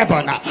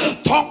 11,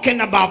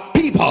 talking about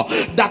people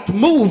that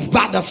move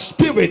by the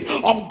Spirit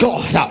of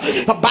God,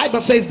 the Bible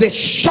says they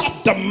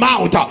shut the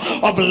mouth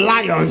of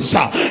lions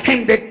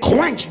and they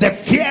quench the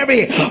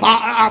fury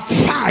of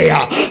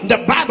fire.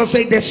 The Bible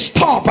says they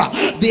stop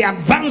the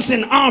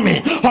advancing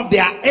army of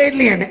their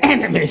alien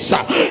enemies.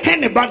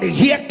 Anybody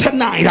here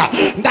tonight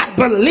that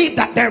believe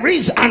that there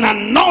is an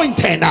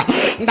anointing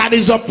that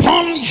is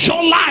upon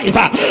your life?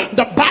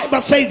 The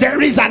Bible says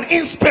there is an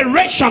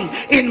inspiration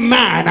in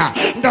man,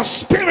 the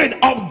Spirit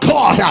of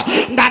God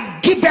that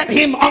giveth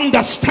him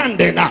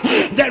understanding.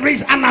 There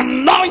is an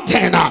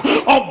anointing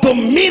of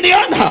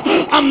dominion,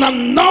 an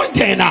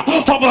anointing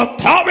of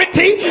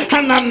authority,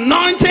 an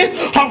anointing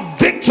of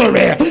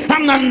victory,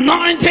 an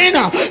anointing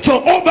to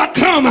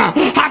overcome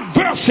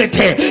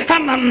adversity,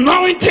 an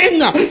anointing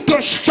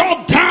to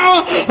shut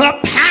down the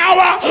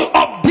power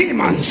of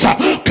demons.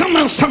 Come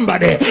on,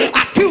 somebody.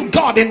 I feel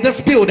God in this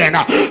building.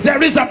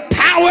 There is a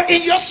power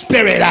in your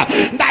spirit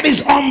that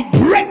is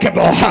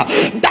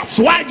unbreakable. That's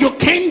why you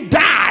can't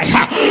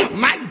die.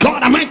 My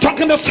God, am I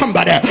talking to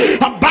somebody?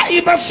 The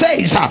Bible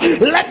says,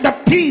 let the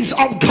peace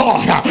of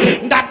God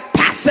that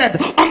passeth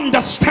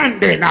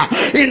understanding.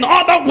 In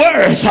other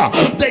words,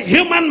 the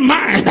human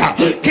mind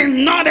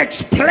cannot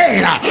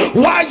explain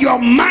why your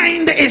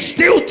mind is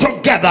still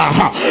together.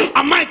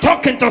 Am I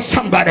talking to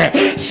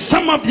somebody?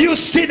 Some of you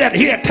seated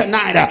here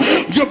tonight,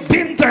 you've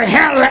been to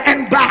hell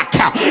and back,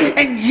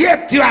 and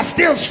yet you are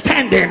still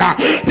standing,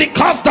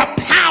 because the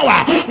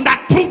power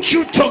that puts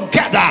you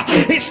together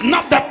is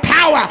not the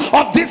power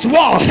of this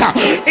world.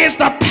 It's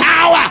the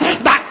power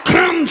that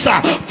comes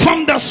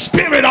from the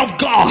Spirit of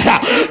God.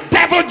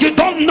 Devil, you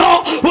don't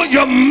know who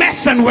you're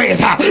messing with.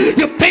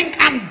 You think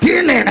I'm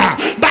dealing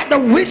by the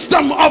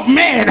wisdom of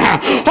men,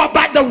 or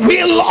by the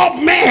will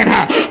of men,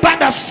 by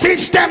the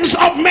systems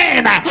of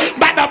men,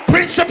 by the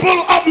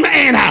principle of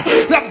men.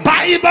 The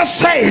Bible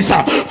says,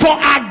 for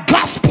our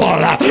gospel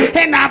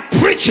and our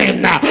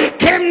preaching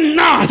came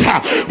not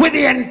with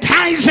the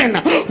enticing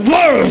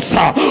words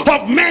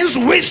of men's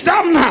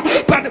wisdom,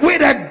 but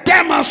with a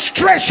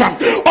demonstration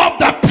of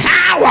the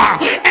power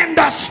and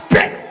the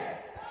Spirit.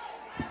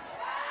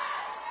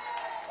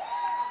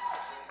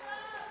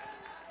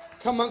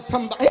 Come on,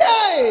 somebody.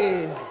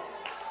 Hey!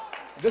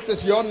 This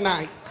is your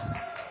night.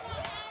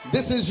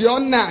 This is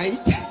your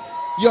night.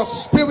 Your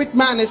spirit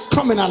man is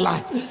coming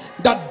alive.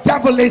 The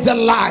devil is a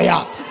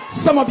liar.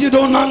 Some of you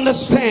don't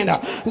understand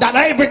that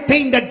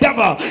everything the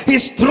devil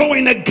is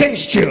throwing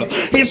against you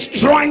is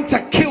trying to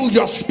kill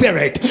your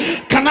spirit.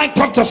 Can I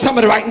talk to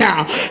somebody right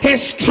now?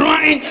 He's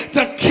trying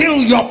to kill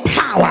your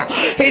power.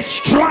 He's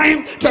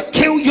trying to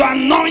kill your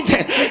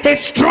anointing.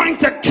 He's trying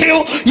to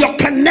kill your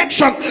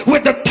connection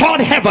with the third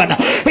heaven.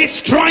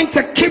 He's trying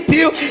to keep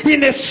you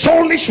in the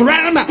soulish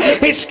realm.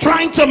 He's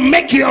trying to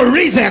make your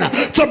reason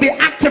to be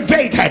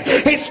activated.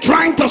 He's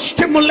trying to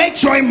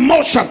stimulate your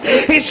emotion.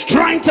 He's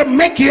trying to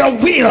make your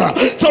will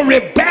to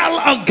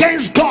rebel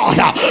against God.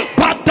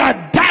 But the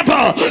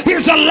devil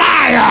is a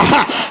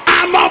liar.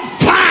 I'm on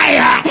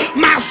fire.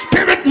 My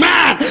spirit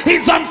man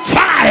is on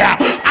fire.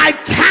 I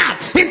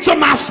tap into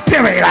my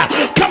spirit.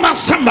 Come on,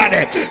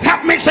 somebody,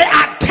 help me say,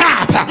 I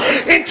tap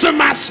into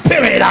my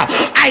spirit.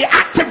 I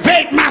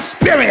activate my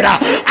spirit.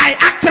 I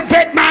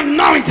activate my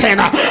anointing.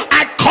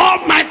 I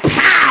call my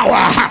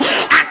power.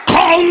 I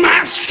call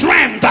my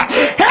strength.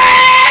 Hey!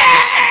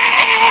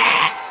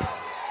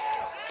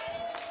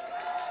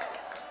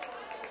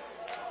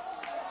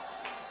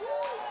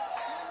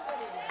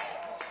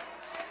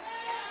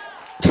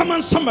 Come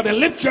on, somebody,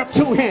 lift your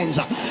two hands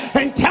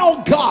and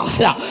tell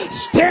God,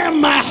 stir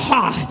my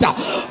heart.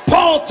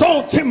 Paul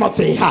told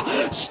Timothy,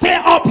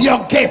 stir up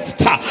your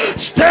gift,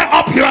 stir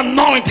up your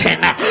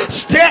anointing,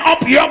 stir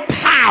up your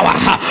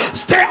power,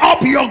 stir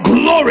up your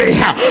glory,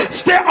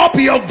 stir up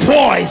your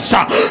voice,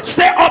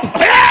 stir up.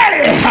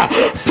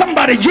 Hey,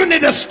 somebody, you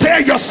need to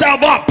stir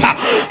yourself up.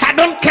 I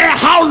don't care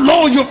how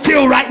low you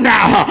feel right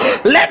now.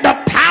 Let the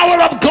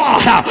power of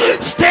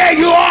God stir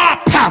you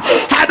up.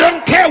 I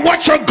don't care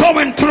what you're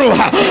going through.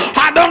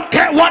 I don't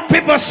care what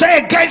people say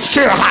against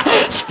you.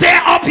 Stir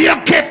up your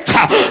gift.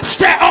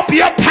 Stir up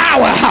your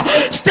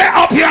power. Stir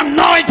up your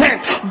anointing.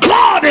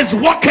 God is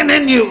working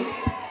in you.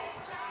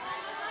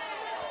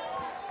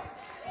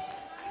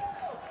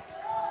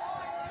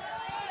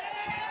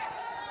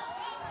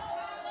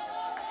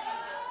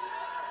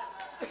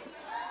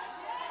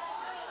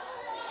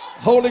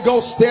 Holy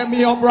Ghost, stir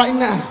me up right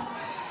now.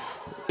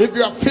 If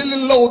you are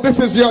feeling low, this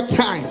is your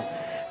time.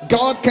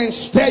 God can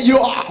stir you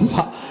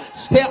up.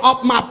 Stir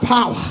up my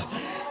power.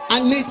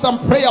 I need some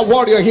prayer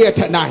warrior here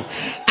tonight.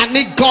 I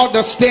need God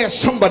to stir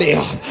somebody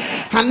up.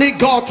 I need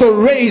God to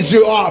raise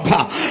you up.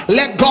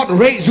 Let God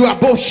raise you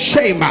above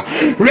shame,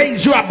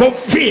 raise you above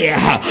fear,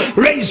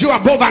 raise you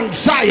above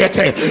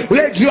anxiety,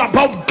 raise you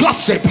above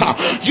gossip.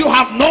 You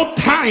have no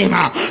time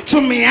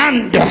to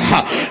meander.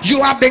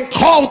 You have been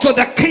called to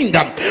the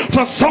kingdom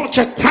for such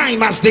a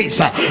time as this.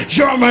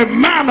 You're a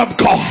man of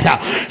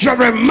God.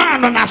 You're a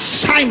man on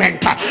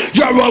assignment.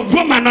 You're a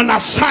woman on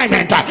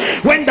assignment.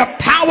 When the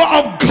power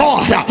of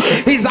God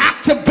is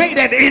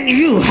activated in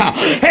you,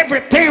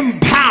 everything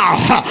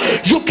bow.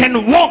 You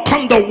can walk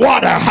on the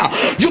water.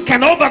 You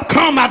can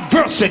overcome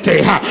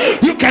adversity.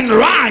 You can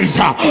rise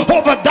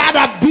over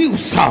that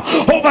abuse,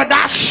 over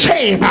that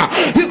shame.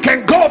 You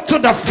can go to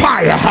the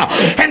fire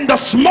and the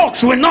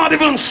smokes will not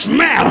even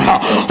smell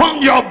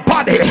on your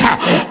body.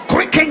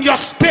 Quicken your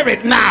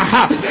spirit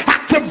now.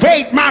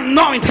 Activate my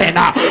anointing.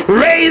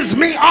 Raise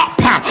me up.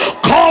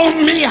 Call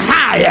me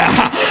higher.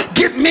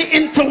 Give me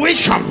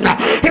intuition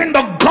in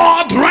the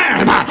God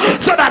realm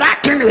so that I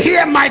can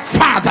hear my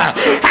Father.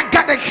 I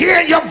gotta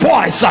hear your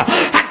voice.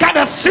 I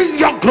gotta see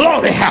your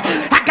glory.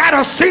 I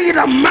gotta see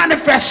the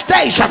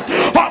manifestation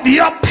of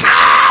your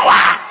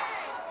power.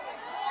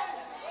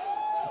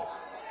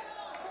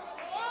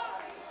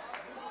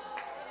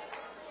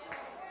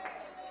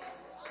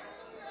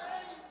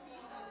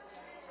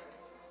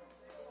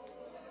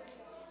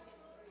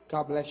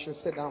 God bless you.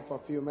 Sit down for a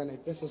few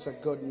minutes. This is a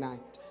good night.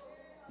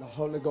 The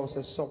Holy Ghost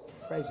is so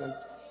present.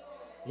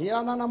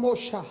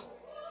 Irananamosha.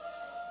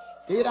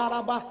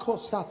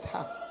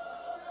 Irarabakosata.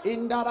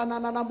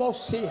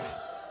 Indarananamosia.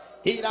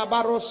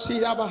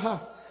 Irabarosirabaha.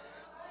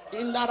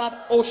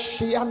 Indarat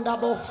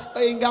Oshiandabo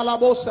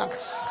Ingalabosa.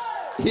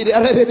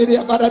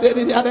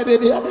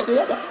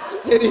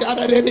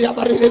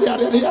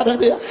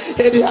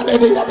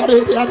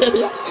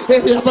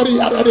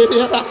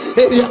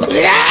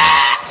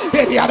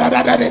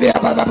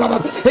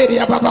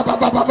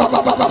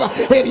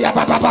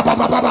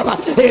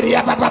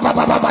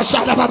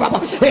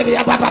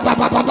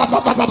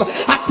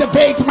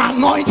 Activate my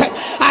anointing.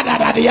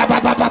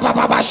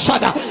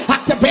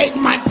 Activate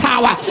my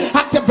power.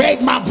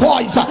 Activate my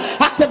voice.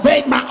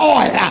 Activate my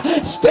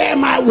oil. Stir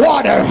my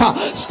water.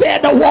 Stir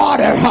the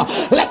water.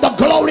 Let the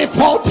glory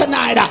fall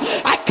tonight.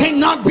 I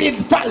cannot be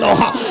fallow.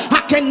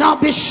 I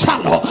cannot be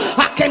shallow.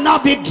 I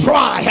cannot be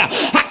dry.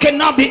 I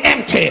cannot be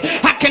empty.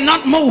 I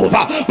cannot move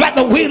by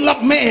the will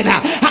of men.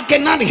 I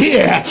cannot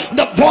hear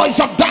the voice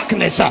of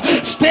darkness.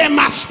 Stir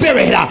my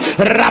spirit. I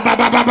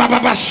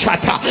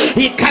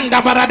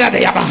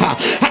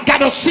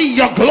gotta see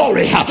your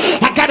glory.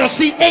 I gotta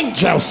see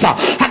angels.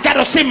 I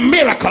gotta see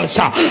miracles.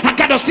 I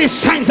gotta see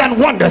signs and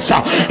wonders.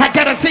 I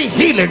gotta see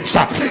healings.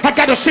 I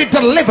gotta see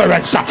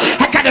deliverance.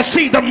 I gotta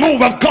see the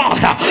move of God.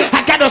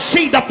 I gotta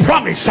see the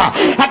promise.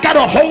 I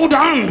gotta hold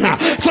on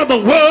to the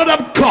word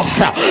of God.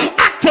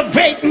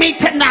 Activate me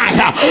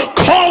tonight.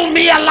 Call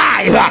me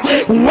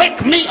alive.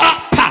 Wake me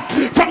up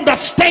from the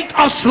state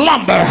of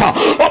slumber.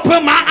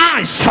 Open my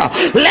eyes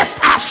lest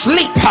I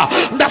sleep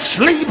the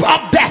sleep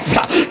of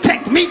death.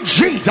 Take me,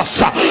 Jesus,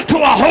 to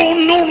a whole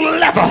new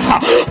level.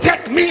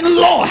 Take me,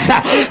 Lord,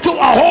 to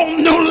a whole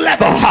new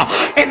level.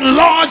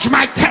 Enlarge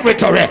my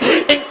territory.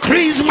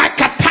 Increase my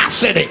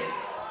capacity.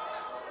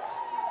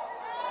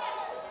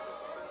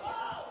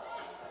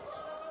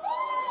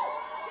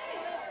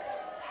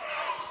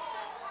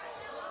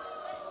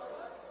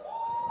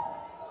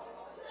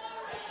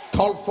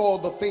 Call for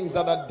the things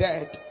that are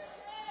dead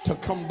to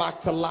come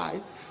back to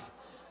life.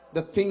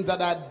 The things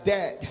that are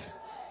dead,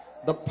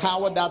 the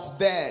power that's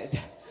dead,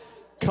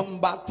 come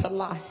back to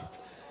life.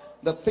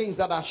 The things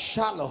that are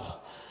shallow,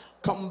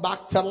 come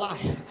back to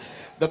life.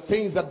 The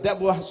things the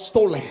devil has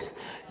stolen,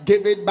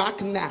 give it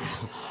back now.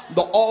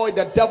 The oil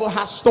the devil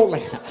has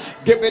stolen,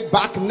 give it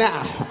back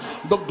now.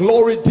 The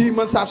glory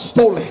demons have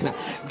stolen,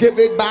 give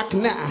it back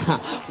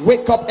now.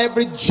 Wake up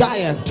every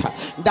giant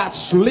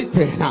that's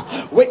sleeping.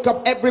 Wake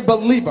up every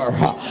believer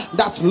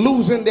that's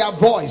losing their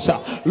voice,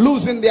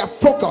 losing their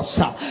focus.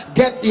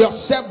 Get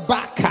yourself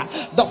back.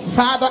 The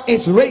Father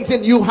is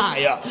raising you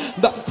higher.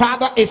 The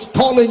Father is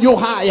calling you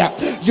higher.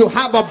 You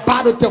have a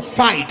battle to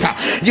fight.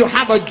 You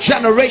have a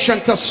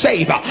generation to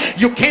save.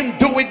 You can't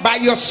do it by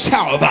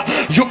yourself.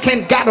 You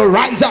can gotta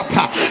rise up.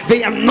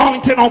 The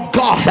anointing of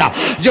God.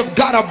 You've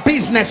got a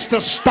business to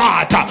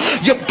start.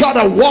 You've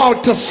got a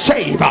world to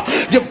save.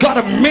 You've got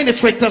a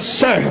ministry to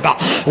serve.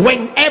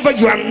 Whenever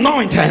your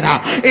anointing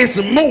is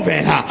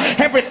moving,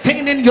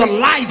 everything in your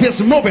life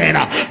is moving.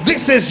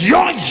 This is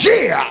your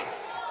year.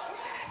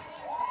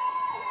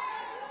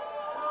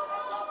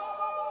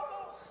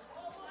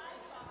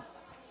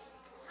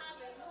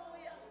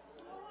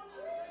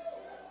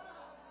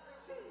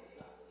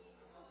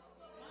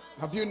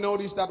 Have you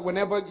noticed that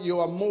whenever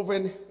you are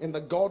moving in the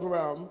God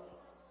realm,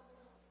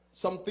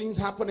 some things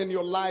happen in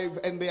your life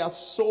and they are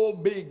so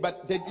big,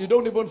 but you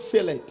don't even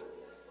feel it.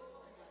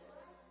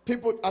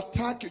 People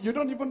attack you, you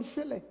don't even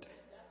feel it,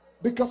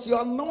 because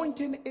your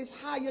anointing is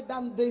higher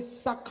than the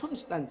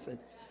circumstances.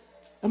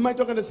 Am I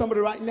talking to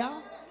somebody right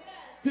now?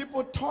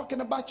 People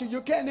talking about you, you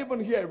can't even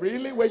hear.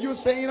 Really? Were you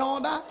saying all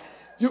that?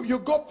 You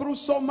go through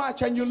so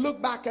much and you look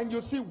back and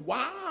you see,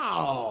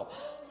 wow.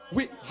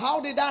 How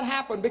did that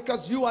happen?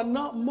 Because you are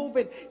not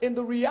moving in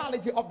the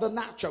reality of the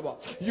natural.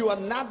 You are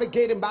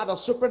navigating by the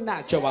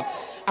supernatural.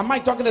 Am I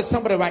talking to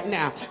somebody right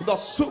now? The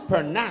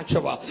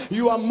supernatural.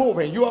 You are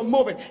moving. You are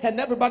moving. And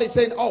everybody's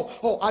saying,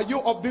 oh, are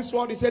you of this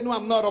world? He said, no,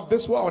 I'm not of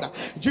this world.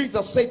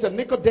 Jesus said to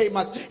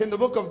Nicodemus in the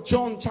book of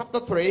John chapter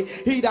 3,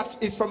 he that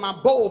is from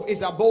above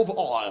is above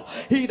all.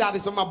 He that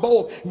is from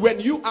above.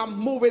 When you are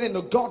moving in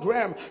the God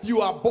realm,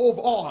 you are above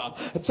all.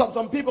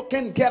 Some people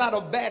can't get out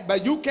of bed,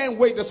 but you can't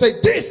wait to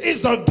say, this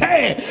is the day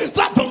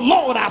that the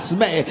Lord has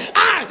made.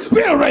 I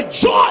will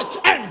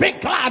rejoice and be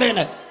glad in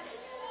it.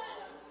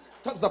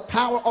 Because the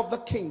power of the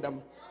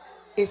kingdom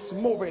is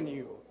moving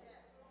you.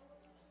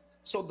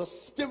 So the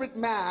spirit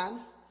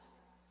man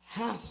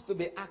has to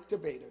be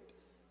activated.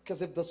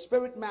 Because if the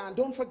spirit man,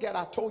 don't forget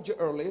I told you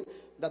earlier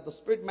that the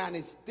spirit man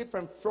is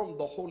different from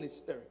the Holy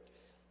Spirit.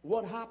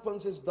 What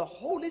happens is the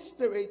Holy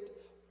Spirit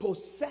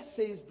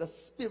possesses the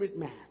spirit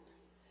man.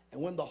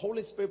 And when the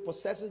Holy Spirit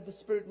possesses the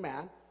spirit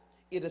man,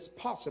 it is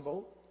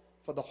possible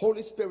for the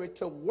Holy Spirit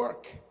to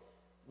work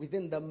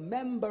within the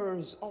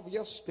members of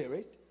your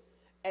spirit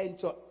and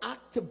to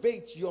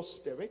activate your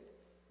spirit,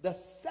 the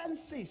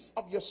senses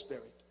of your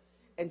spirit,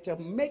 and to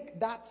make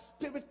that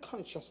spirit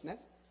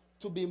consciousness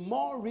to be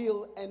more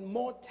real and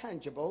more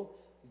tangible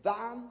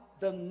than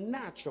the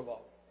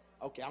natural.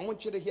 Okay, I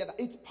want you to hear that.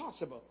 It's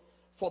possible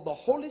for the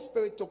Holy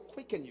Spirit to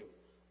quicken you.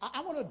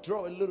 I want to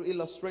draw a little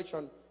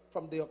illustration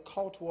from the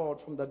occult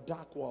world, from the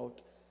dark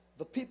world.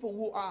 The people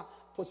who are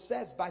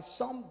possessed by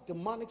some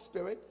demonic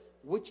spirit,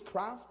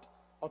 witchcraft,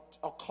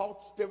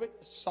 occult spirit,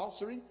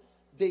 sorcery,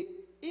 they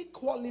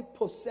equally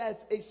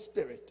possess a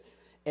spirit,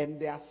 and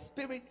their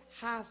spirit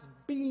has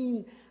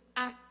been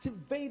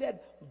activated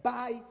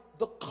by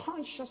the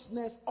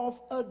consciousness of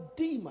a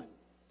demon.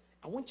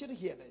 I want you to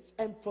hear this.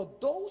 And for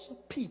those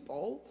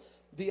people,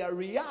 their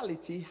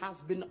reality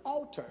has been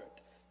altered.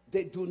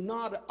 They do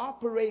not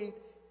operate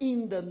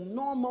in the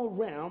normal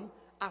realm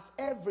as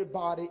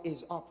everybody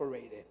is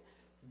operating.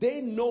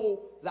 They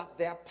know that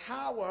their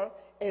power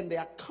and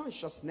their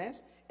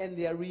consciousness and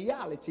their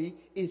reality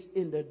is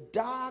in the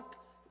dark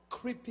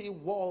creepy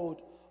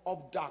world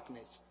of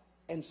darkness.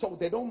 And so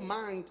they don't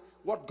mind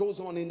what goes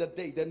on in the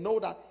day. They know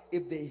that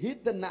if they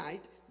hit the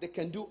night, they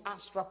can do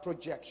astral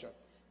projection.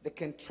 They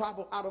can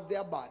travel out of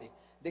their body.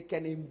 They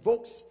can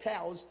invoke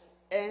spells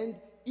and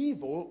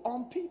evil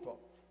on people.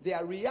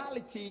 Their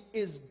reality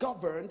is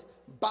governed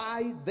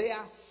by their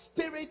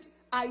spirit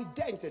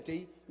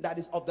identity that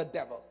is of the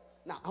devil.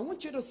 Now, I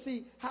want you to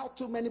see how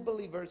too many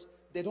believers,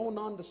 they don't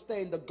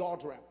understand the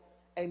God realm.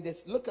 And they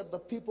look at the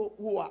people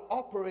who are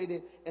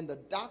operating in the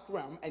dark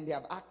realm and they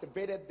have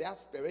activated their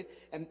spirit.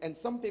 And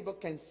some people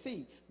can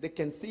see. They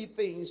can see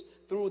things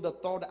through the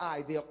third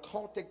eye, the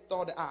occultic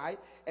third eye.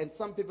 And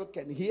some people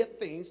can hear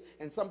things.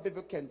 And some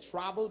people can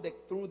travel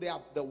through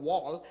the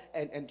wall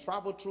and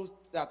travel through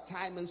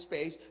time and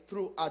space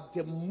through a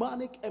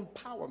demonic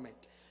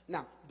empowerment.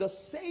 Now, the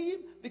same,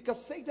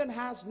 because Satan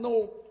has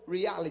no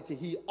reality.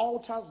 He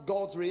alters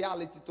God's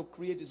reality to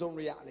create his own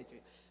reality.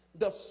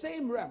 The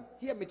same realm,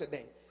 hear me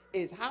today,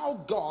 is how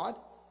God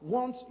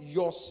wants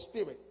your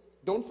spirit.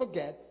 Don't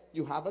forget,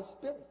 you have a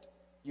spirit.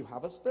 You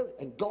have a spirit.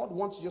 And God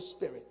wants your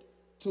spirit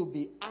to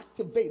be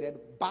activated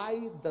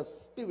by the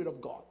Spirit of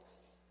God.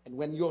 And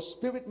when your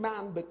spirit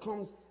man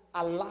becomes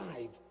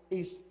alive,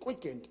 is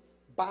quickened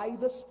by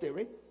the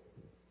Spirit,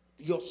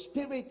 your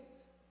spirit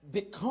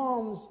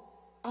becomes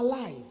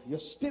alive. Your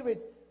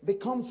spirit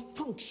becomes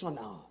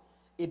functional.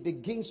 It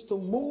begins to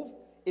move.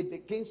 It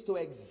begins to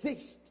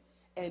exist.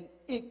 And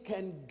it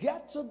can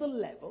get to the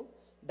level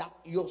that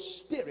your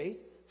spirit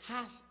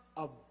has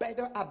a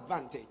better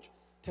advantage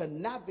to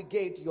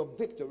navigate your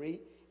victory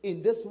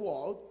in this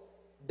world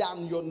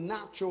than your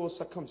natural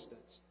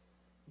circumstance.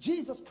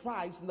 Jesus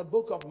Christ in the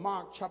book of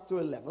Mark chapter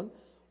 11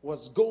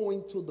 was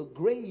going to the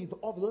grave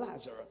of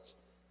Lazarus.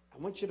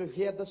 I want you to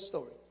hear the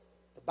story.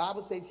 The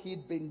Bible says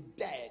he'd been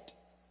dead.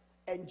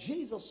 And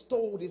Jesus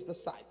told his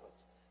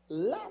disciples,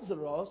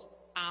 Lazarus,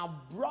 our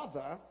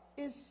brother,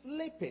 is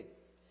sleeping.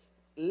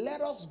 Let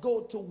us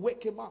go to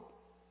wake him up.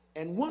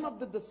 And one of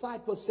the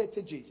disciples said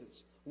to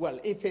Jesus, well,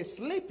 if he's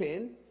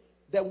sleeping,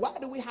 then why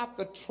do we have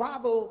to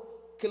travel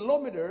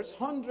kilometers,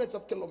 hundreds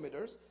of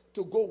kilometers,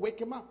 to go wake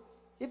him up?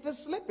 If he's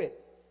sleeping,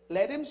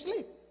 let him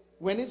sleep.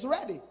 When he's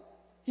ready,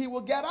 he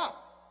will get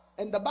up.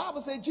 And the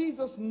Bible says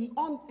Jesus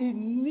he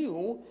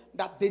knew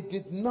that they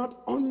did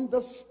not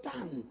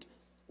understand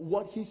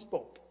what he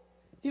spoke.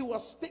 He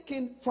was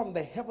speaking from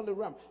the heavenly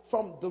realm,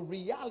 from the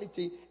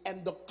reality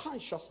and the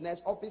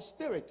consciousness of his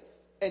spirit.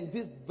 And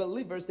these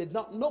believers did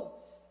not know.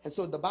 And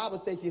so the Bible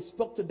says he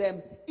spoke to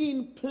them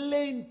in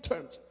plain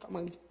terms. Come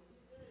on.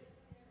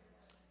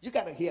 You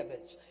got to hear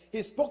this.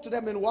 He spoke to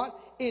them in what?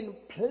 In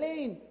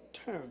plain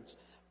terms.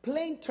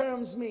 Plain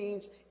terms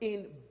means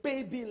in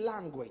baby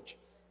language.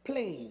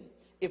 Plain.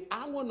 If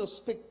I want to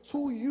speak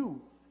to you,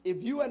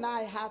 if you and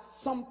I had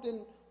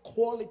something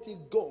quality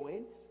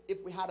going,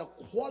 if we had a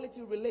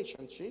quality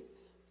relationship,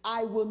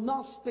 I will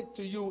not speak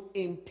to you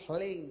in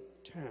plain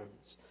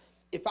terms.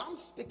 If I'm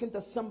speaking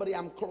to somebody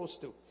I'm close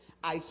to,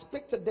 I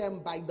speak to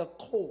them by the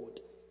code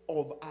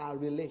of our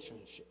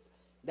relationship.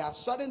 There are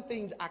certain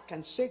things I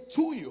can say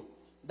to you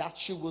that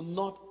she will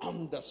not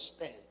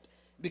understand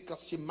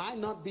because she might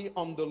not be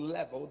on the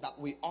level that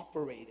we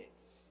operate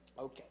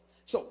in. Okay.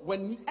 So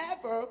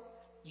whenever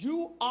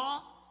you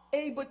are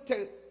able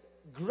to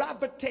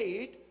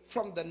gravitate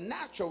from the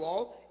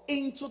natural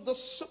into the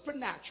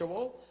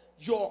supernatural,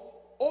 your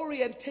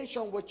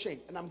orientation will change.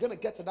 And I'm going to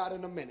get to that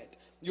in a minute.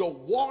 Your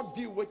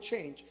worldview will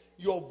change.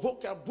 Your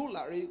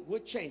vocabulary will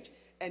change.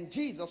 And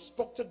Jesus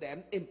spoke to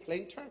them in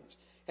plain terms.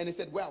 And he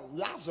said, well,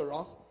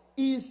 Lazarus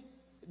is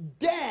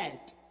dead.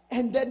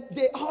 And then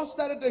they all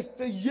started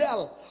to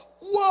yell,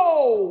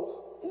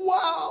 whoa,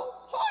 wow,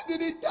 how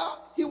did he die?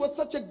 He was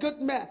such a good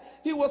man.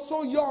 He was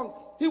so young.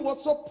 He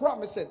was so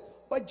promising.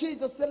 But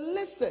Jesus said,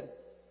 listen,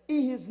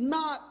 he is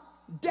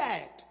not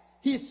dead.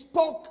 He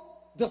spoke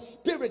the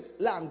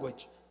spirit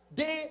language.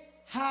 They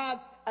had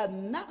a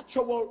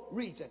natural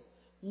reason.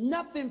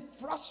 Nothing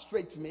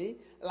frustrates me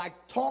like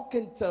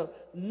talking to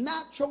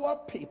natural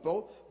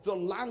people. The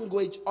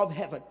language of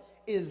heaven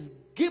is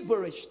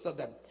gibberish to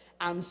them.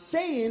 I'm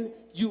saying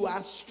you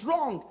are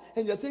strong.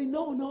 And they say,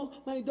 no, no,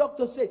 my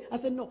doctor say. I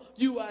said, no,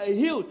 you are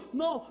healed.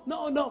 No,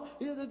 no, no.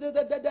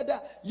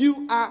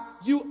 You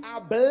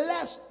are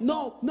blessed.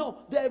 No, no,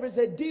 there is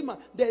a demon.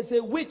 There's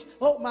a witch.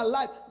 Oh, my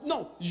life.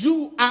 No,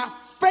 you are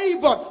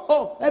favored.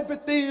 Oh,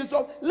 everything is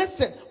all.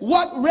 Listen,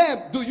 what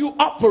realm do you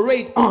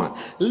operate on?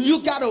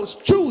 You got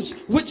to choose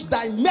which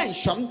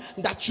dimension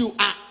that you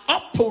are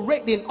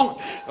operating on.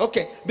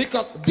 Okay,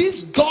 because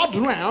this God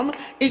realm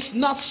is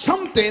not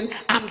something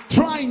I'm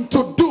trying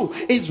to do.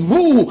 It's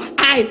who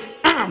I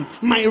am.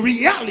 My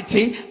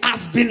reality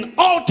has been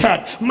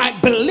altered. My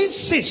belief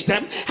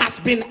system has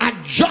been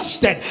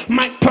adjusted.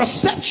 My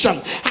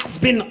perception has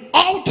been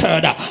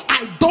altered.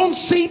 I don't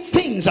see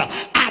things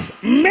as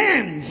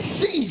man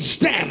sees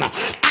them.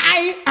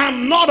 I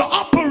am not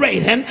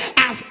operating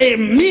as a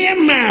mere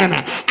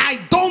man. I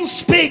don't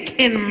speak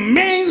in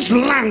man's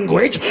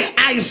language.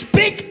 I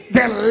speak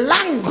the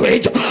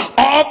language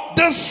of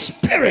the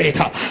spirit.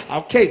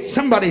 Okay,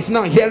 somebody's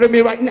not hearing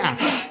me right now.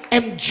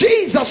 And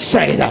Jesus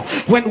said,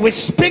 when we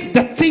speak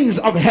the things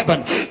of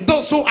heaven,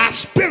 those who are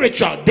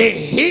spiritual, they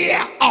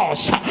hear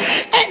us.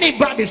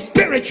 Anybody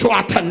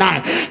spiritual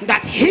tonight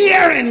that's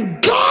hearing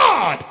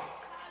God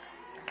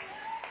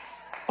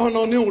on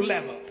a new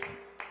level.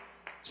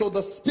 So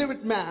the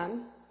spirit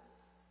man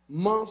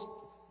must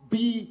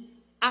be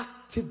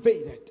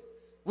activated.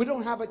 We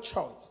don't have a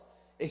choice.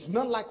 It's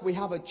not like we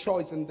have a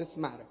choice in this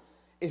matter.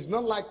 It's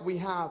not like we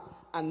have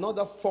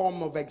another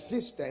form of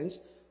existence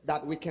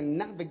that we can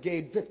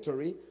navigate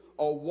victory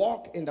or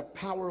walk in the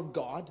power of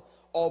God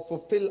or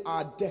fulfill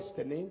our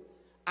destiny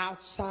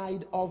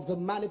outside of the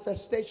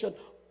manifestation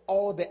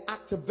or the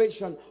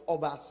activation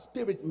of our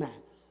spirit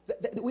man.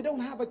 We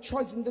don't have a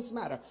choice in this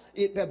matter.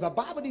 The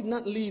Bible did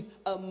not leave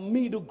a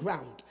middle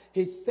ground.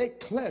 He said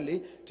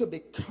clearly, to be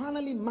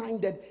carnally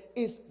minded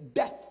is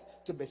death.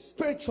 To be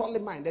spiritually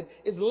minded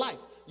is life.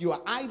 You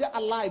are either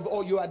alive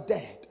or you are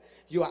dead.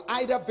 You are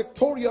either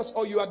victorious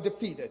or you are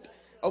defeated.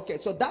 Okay,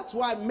 so that's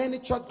why many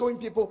church-going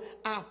people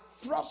are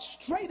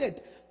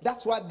frustrated.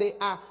 That's why they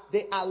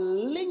are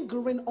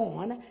lingering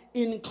on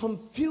in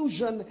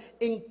confusion,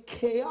 in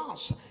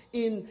chaos,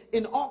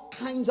 in all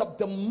kinds of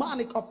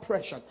demonic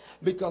oppression.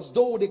 Because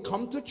though they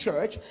come to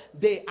church,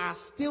 they are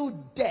still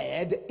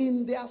dead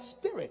in their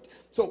spirit.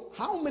 So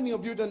how many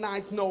of you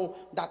tonight know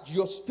that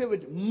your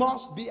spirit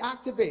must be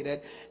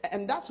activated?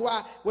 And that's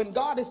why when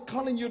God is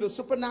calling you to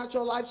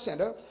Supernatural Life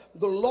Center,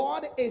 the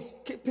Lord is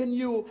keeping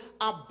you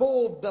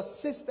above the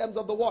systems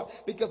of the world.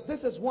 Because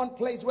this is one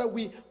place where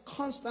we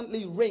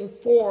constantly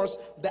reinforce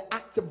the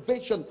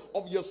activation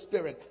of your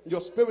spirit.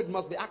 Your spirit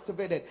must be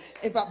activated.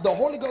 In fact, the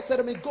Holy Ghost said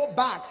to me, go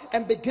back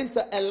and begin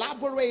to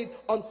elaborate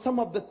on some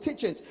of the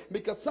teachings,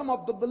 because some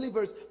of the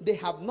believers, they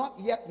have not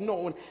yet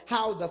known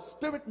how the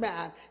spirit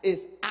man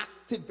is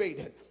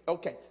activated.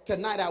 Okay,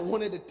 tonight I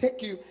wanted to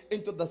take you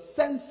into the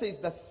senses,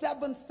 the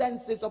 7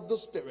 senses of the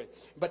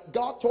spirit. But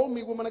God told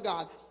me, woman of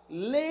God,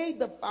 lay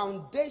the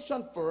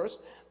foundation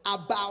first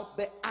about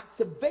the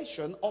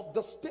activation of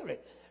the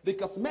spirit.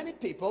 Because many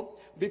people,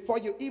 before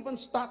you even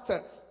start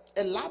to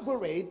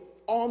elaborate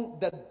on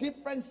the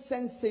different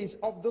senses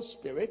of the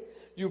spirit,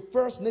 you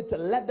first need to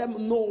let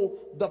them know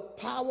the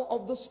power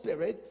of the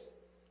spirit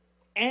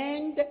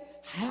and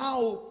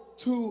how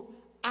to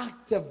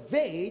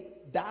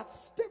activate that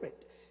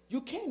spirit.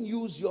 You can't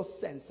use your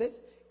senses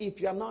if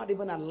you're not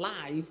even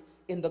alive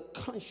in the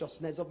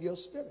consciousness of your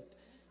spirit.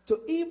 To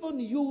even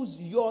use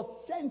your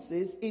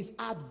senses is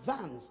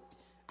advanced.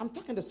 I'm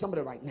talking to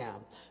somebody right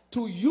now.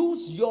 To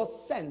use your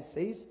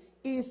senses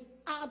is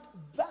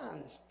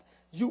advanced.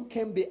 You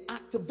can be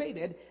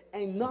activated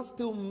and not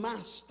still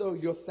master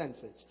your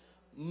senses.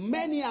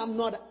 Many are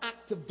not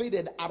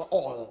activated at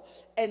all,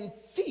 and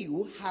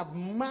few have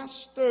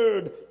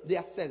mastered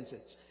their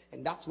senses.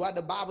 And that's why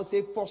the Bible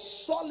says, for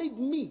solid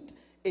meat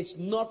is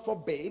not for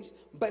babes,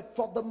 but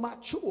for the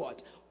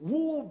matured,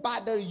 who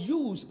by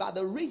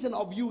the reason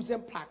of use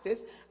and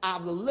practice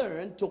have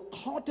learned to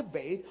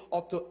cultivate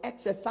or to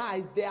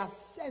exercise their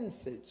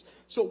senses.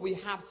 So we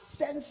have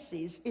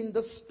senses in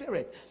the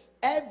spirit.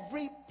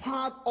 Every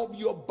part of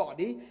your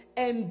body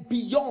and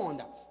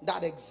beyond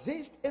that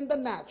exists in the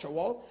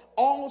natural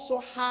also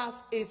has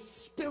a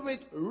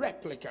spirit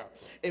replica.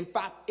 In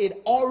fact,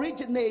 it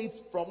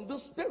originates from the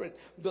spirit.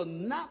 The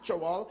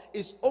natural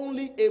is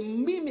only a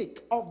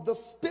mimic of the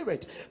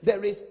spirit.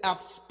 There is a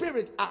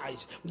spirit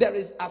eyes, there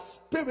is a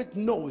spirit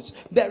nose,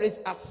 there is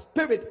a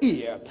spirit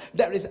ear,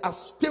 there is a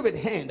spirit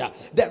hand,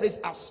 there is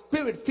a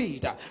spirit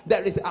feet,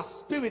 there is a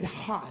spirit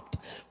heart.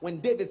 When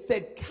David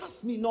said,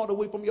 cast me not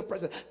away from your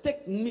presence,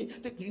 take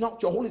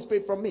not your Holy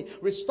Spirit from me,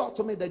 restore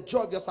to me the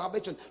joy of your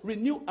salvation,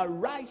 renew a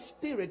right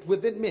spirit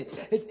within me.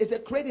 It's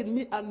created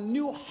me a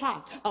new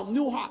heart, a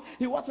new heart.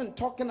 He wasn't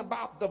talking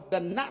about the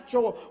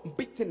natural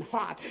beating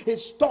heart.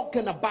 He's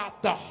talking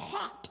about the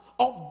heart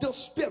of the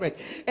spirit.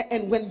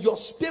 And when your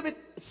spirit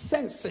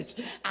senses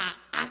are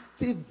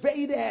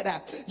activated,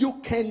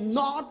 you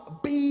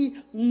cannot be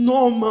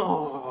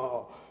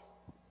normal.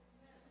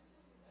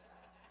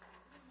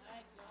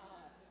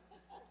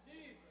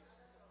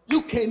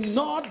 You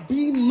cannot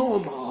be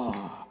normal.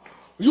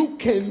 You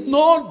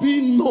cannot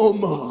be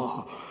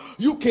normal.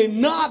 You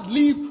cannot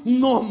live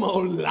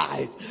normal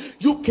life.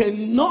 You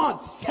cannot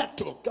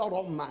settle, God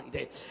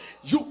Almighty.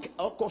 You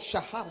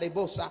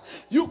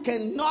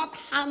cannot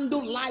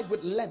handle life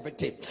with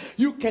levity.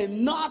 You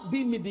cannot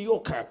be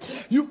mediocre.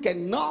 You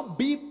cannot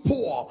be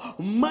poor.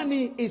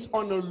 Money is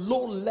on a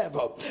low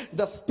level.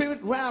 The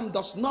spirit realm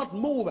does not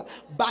move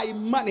by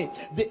money.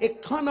 The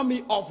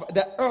economy of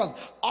the earth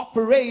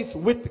operates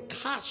with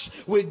cash,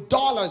 with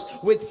dollars,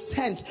 with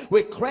cents,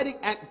 with credit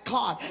and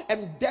card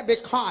and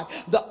debit card.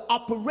 The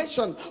operation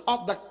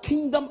of the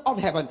kingdom of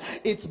heaven,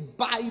 it's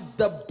by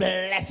the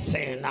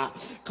blessing.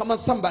 Come on,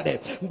 somebody.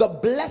 The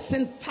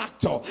blessing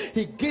factor,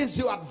 he gives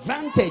you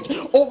advantage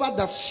over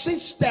the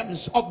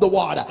systems of the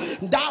world.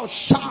 Thou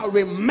shalt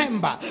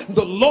remember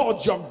the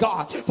Lord your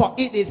God, for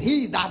it is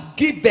he that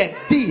giveth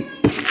thee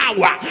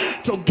power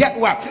to get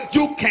wealth.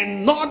 You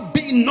cannot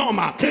be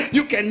normal.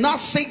 You cannot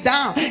sit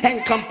down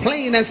and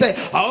complain and say,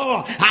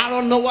 oh, I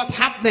don't know what's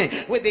happening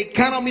with the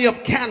economy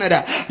of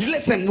Canada.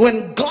 Listen,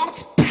 when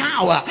God's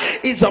power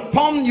is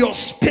upon your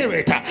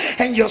spirit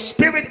and your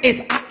spirit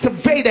is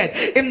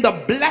activated in the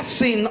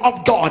blessing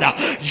of God,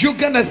 you're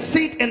gonna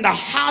sit in the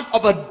heart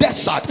of a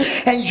desert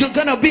and you're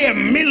gonna be a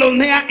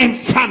millionaire in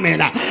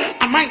famine.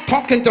 Am I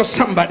talking to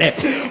somebody?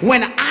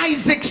 When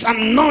Isaac's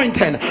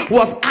anointing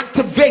was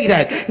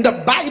activated,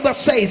 the Bible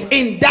says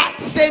in that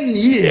same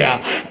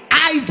year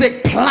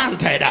Isaac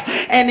planted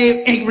and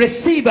he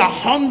received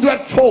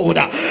 100-fold.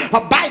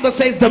 The Bible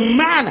says the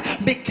man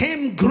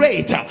became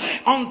great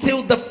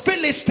until the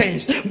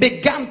Philistines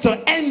began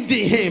to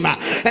envy him,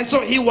 and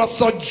so he was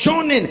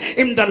sojourning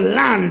in the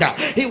land.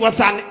 He was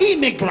an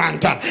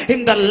immigrant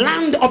in the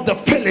land of the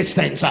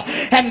Philistines,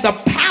 and the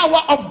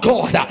power of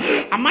God,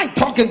 am I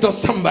talking to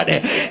somebody?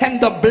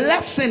 And the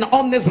blessing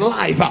on his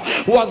life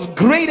was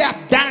greater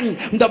than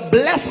the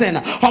blessing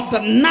of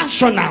the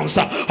nationals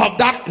of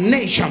that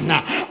nation.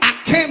 I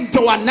came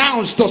to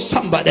announce to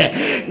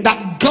somebody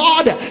that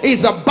God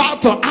is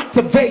about to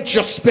activate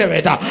your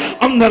spirit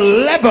on the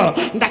level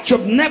that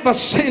you've never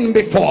seen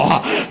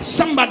before.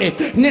 Somebody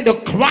need to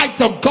cry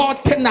to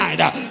God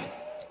tonight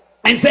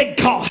and say,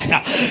 God,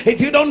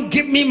 if you don't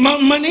give me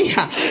more money,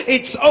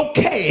 it's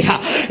okay.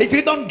 If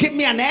you don't give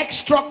me an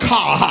extra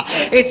car,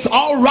 it's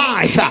all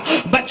right.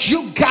 But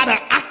you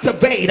gotta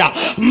activate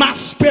my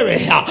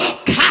spirit.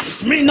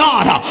 Cast me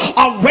not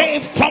away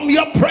from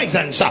your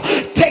presence.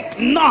 Take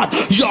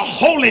not your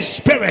Holy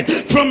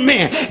Spirit from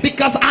me,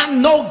 because I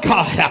know,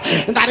 God,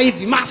 that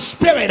if my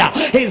spirit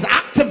is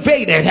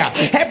activated,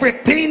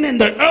 everything in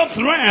the earth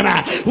realm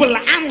will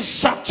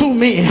answer to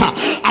me.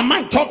 Am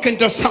I talking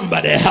to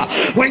somebody?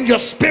 When your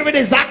spirit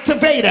is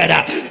activated,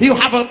 you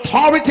have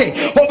authority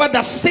over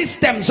the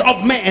systems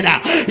of men.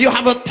 You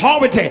have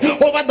authority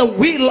over the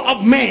will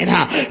of men.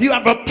 You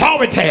have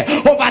authority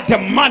over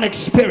demonic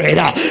spirit.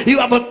 You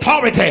have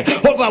authority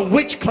over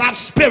witchcraft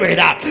spirit.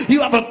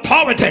 You have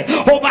authority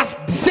over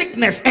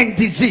sickness and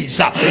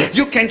disease.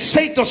 You can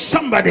say to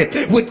somebody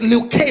with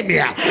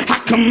leukemia,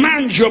 I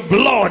command your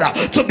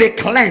blood to be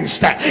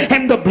cleansed,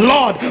 and the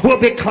blood will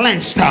be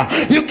cleansed.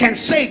 You can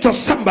say to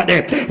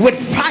somebody with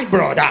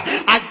fibroid,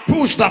 I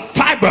push the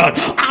fibroid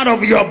out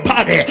of your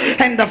body,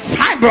 and the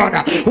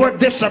fibroid will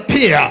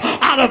disappear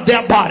out of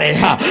their body.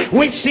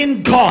 We've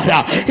seen God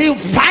heal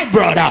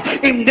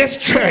fibroid in this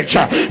church.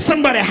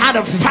 Somebody had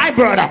a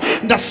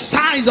fibroid the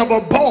size of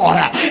a ball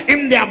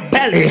in their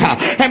belly,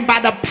 and by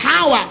the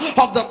power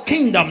of the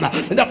kingdom,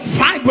 the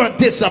fibroid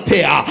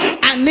disappear.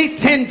 I need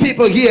 10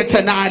 people here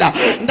tonight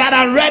that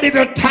are ready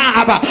to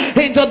tap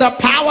into the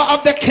power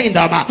of the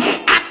kingdom.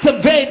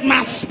 Activate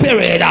my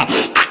spirit,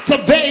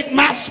 activate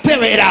my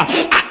spirit,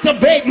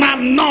 activate my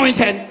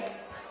anointing.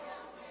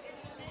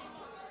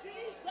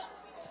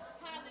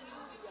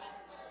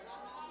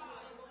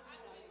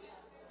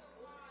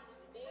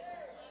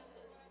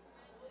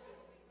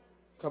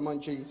 Come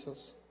on,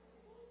 Jesus.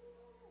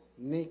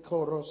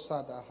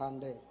 Nikorosada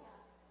hande.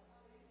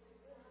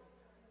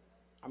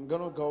 I'm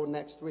gonna go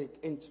next week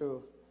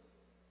into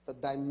the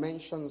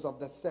dimensions of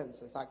the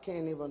senses. I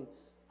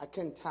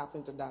can't tap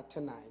into that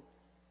tonight.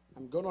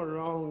 I'm gonna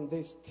run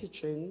these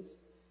teachings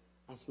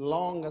as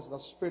long as the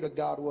Spirit of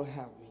God will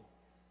have me.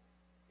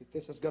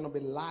 This is gonna be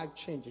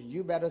life-changing.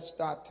 You better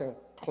start to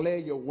clear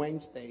your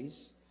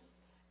Wednesdays.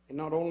 And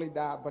not only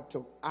that, but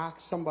to ask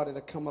somebody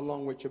to come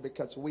along with you,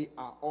 because we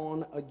are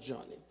on a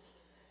journey.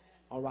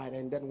 All right,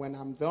 and then when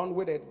I'm done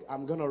with it,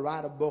 I'm going to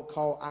write a book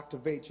called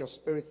Activate Your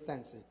Spirit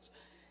Senses.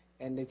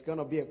 And it's going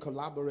to be a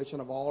collaboration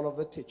of all of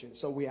the teachings.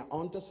 So we are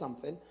onto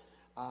something.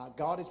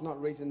 God is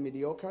not raising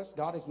mediocres.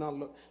 God is not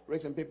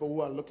raising people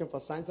who are looking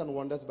for signs and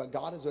wonders, but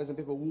God is raising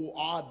people who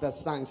are the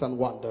signs and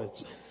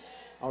wonders.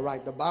 All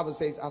right, the Bible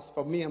says, as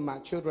for me and my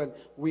children,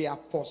 we are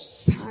for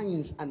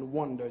signs and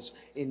wonders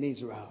in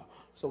Israel.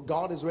 So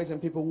God is raising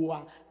people who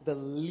are the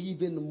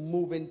living,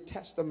 moving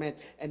testament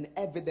and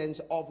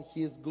evidence of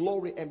his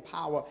glory and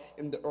power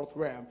in the earth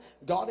realm.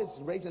 God is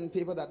raising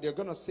people that they're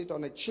going to sit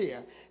on a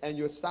chair, and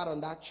you sat on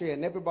that chair,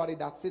 and everybody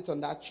that sits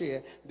on that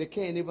chair, they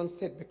can't even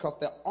sit, because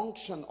the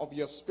unction of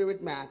your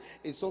spirit man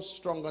is so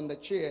strong on the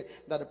chair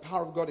that the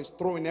power of God is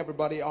throwing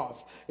everybody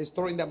off. It's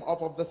throwing them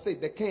off of the seat.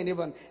 They can't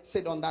even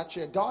sit on that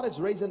chair. God is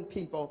raising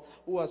people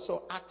who are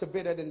so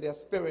activated in their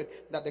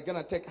spirit that they're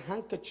going to take a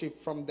handkerchief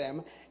from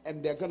them,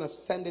 and they're going to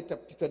send it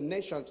to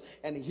nations,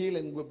 and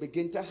healing will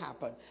begin to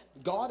happen.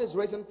 God is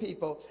raising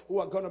people who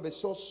are going to be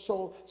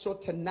so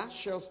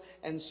tenacious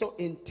and so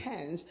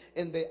intense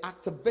in the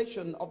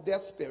activation of their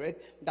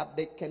spirit that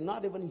they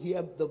cannot even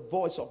hear the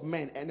voice of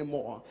men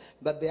anymore,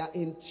 but they are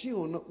in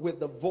tune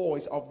with the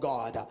voice of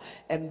God,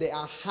 and they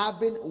are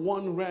having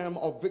one realm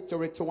of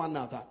victory to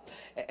another.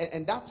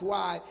 And that's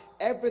why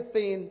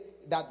everything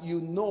that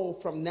you know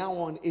from now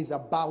on is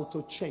about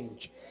to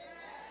change.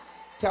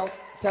 Tell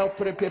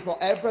 3 people,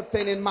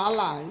 everything in my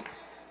life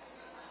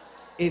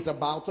is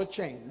about to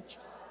change.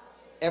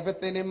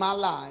 Everything in my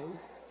life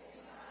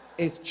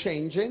is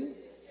changing.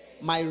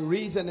 My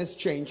reason is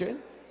changing.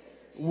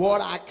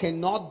 What I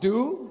cannot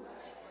do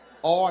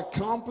or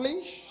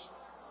accomplish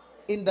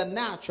in the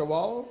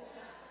natural,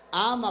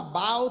 I'm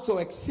about to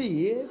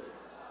exceed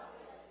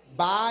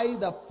by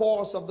the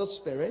force of the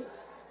Spirit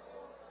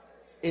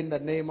in the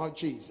name of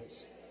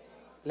Jesus.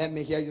 Let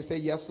me hear you say,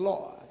 yes,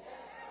 Lord.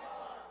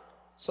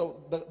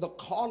 So the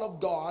call of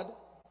God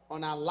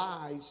on our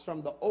lives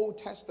from the Old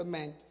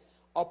Testament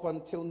up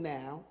until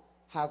now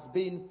has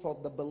been for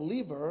the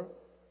believer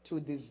to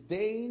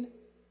disdain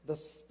the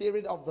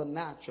spirit of the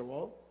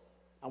natural.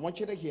 I want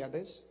you to hear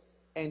this,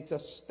 and to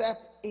step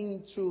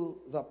into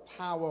the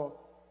power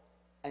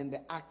and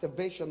the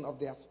activation of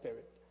their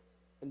spirit.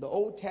 In the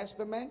Old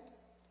Testament,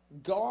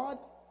 God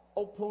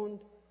opened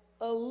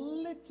a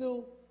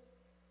little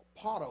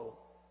portal,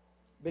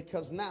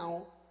 because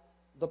now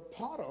the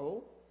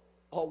portal,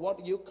 or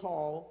what you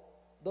call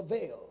the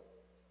veil,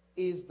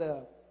 is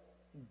the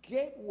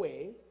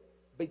gateway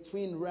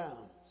between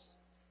realms.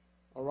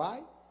 All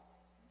right?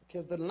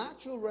 Because the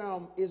natural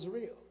realm is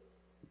real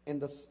and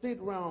the spirit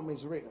realm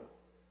is real.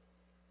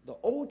 The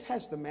Old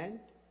Testament,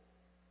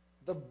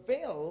 the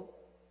veil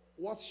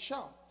was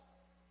shut.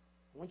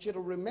 I want you to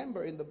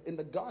remember in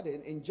the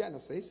garden in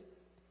Genesis,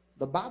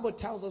 the Bible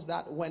tells us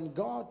that when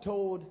God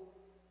told,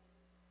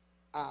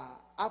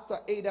 after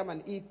Adam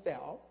and Eve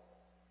fell,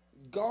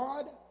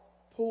 God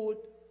put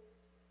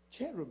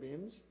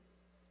cherubims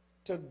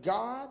to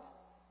guard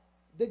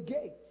the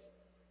gates,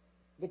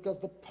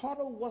 because the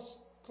portal was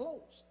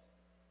closed.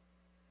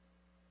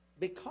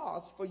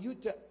 Because for you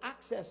to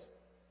access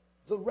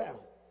the realm,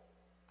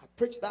 I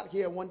preached that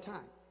here one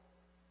time,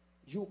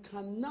 you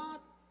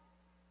cannot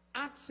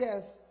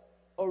access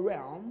a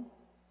realm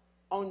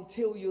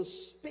until you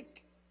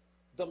speak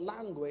the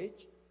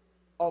language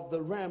of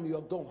the realm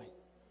you're going,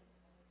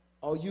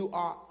 or you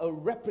are a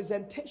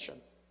representation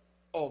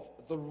of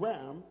the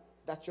realm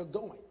that you're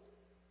going.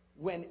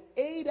 When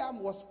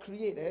Adam was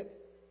created,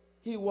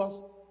 he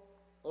was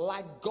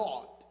like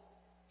God.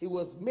 He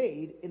was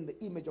made in the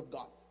image of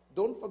God.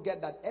 Don't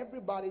forget that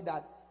everybody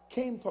that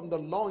came from the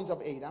loins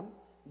of Adam,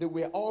 they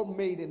were all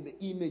made in the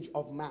image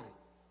of man.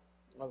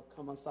 Oh,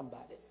 come on,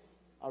 somebody.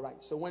 All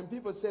right. So when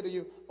people say to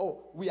you,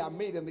 oh, we are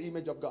made in the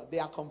image of God, they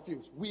are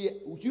confused.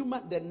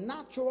 The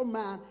natural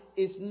man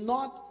is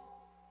not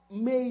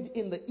made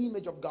in the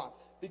image of God.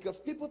 Because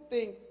people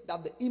think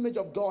that the image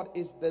of God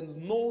is the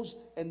nose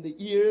and the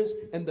ears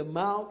and the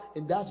mouth,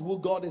 and that's who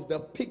God is, the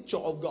picture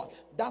of God.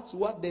 That's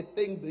what they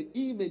think the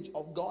image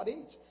of God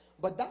is.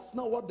 But that's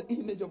not what the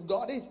image of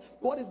God is.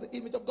 What is the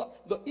image of God?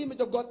 The image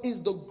of God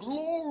is the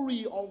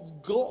glory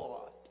of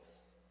God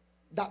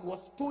that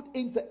was put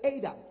into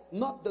Adam.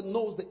 Not the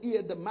nose, the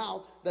ear, the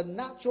mouth, the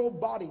natural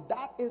body.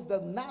 That is the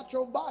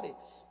natural body.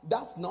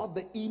 That's not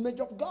the image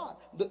of God.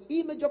 The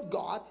image of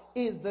God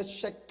is the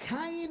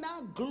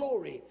Shekinah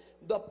glory,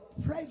 the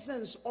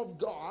presence of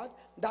God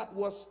that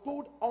was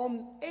put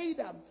on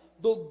Adam,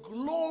 the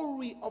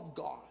glory of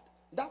God.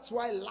 That's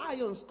why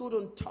lions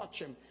couldn't touch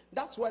him.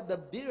 That's why the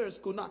bears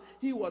could not.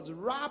 He was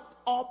wrapped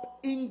up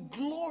in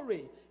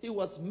glory. He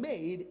was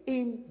made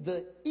in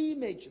the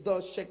image,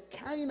 the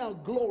Shekinah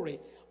glory,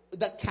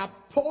 the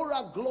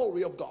Kapora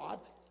glory of God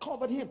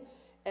covered him.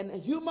 And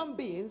human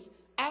beings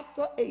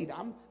after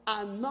Adam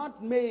are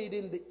not made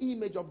in the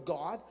image of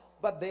God,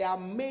 but they are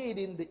made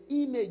in the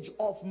image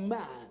of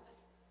man.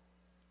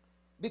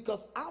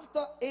 Because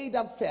after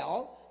Adam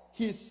fell,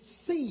 his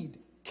seed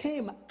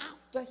came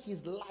after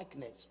his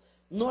likeness,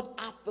 not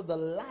after the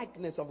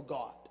likeness of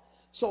God.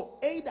 So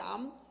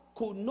Adam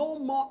could no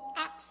more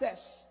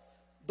access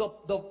the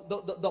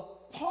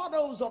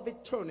portals of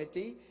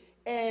eternity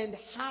and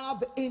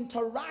have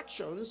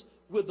interactions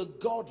with the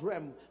God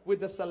realm, with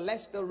the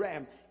celestial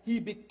realm. He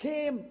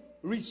became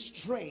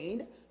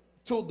restrained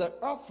to the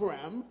earth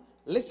realm.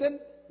 Listen,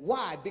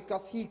 why?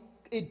 Because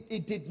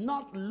it did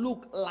not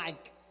look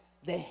like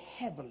the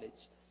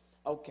heavens.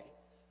 Okay.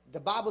 The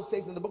Bible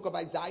says in the book of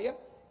Isaiah,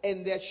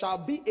 and there shall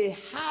be a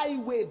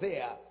highway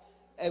there.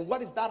 And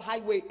what is that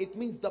highway? It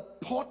means the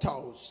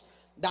portals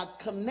that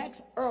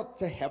connects earth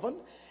to heaven.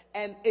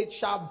 And it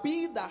shall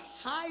be the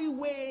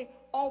highway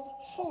of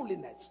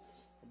holiness.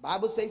 The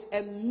Bible says,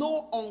 and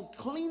no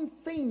unclean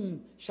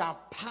thing shall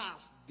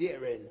pass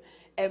therein.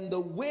 And the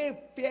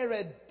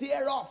wayfarer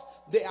thereof,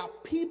 they are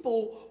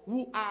people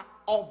who are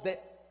of the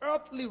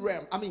earthly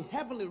realm,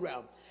 heavenly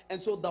realm. And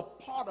so the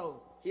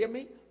portal, hear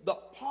me? The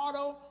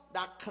portal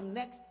that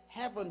connects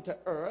heaven to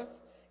earth,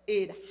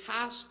 it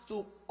has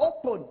to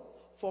open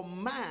for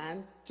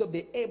man to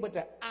be able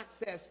to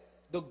access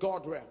the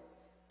God realm.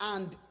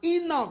 And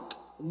Enoch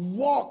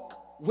walked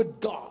with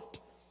God.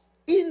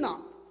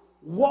 Enoch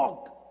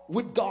walked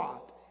with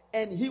God,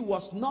 and he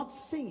was not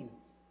seen,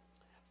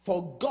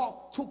 for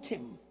God took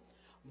him.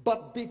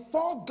 But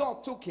before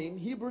God took him,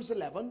 Hebrews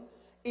 11,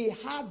 he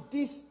had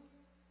this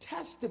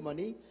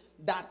testimony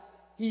that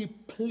he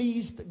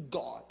pleased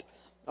God.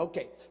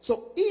 Okay,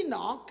 so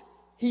Enoch,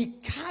 he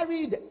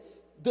carried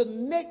the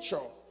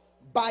nature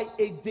by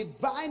a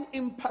divine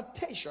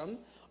impartation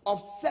of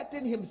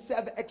setting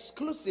himself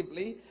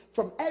exclusively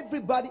from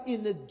everybody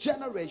in his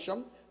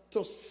generation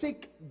to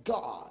seek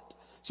God.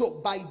 So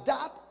by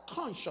that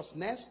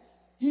consciousness,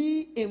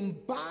 he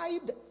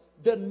imbibed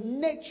the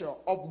nature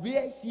of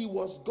where he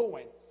was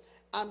going.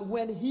 And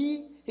when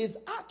his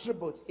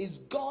attribute, his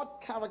God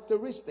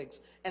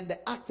characteristics, and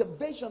the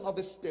activation of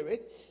his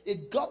spirit,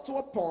 it got to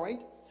a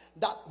point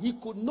that he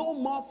could no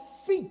more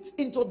fit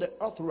into the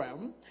earth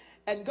realm.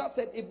 And God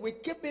said, if we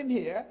keep him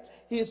here,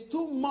 he is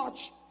too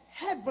much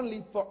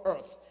heavenly for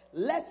earth.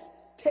 Let's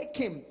take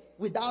him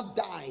without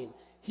dying.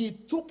 He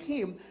took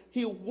him,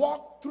 he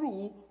walked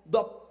through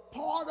the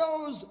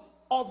portals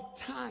of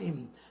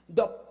time,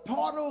 the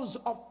portals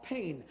of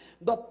pain,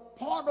 the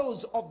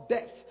portals of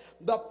death,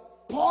 the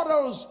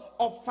portals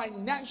of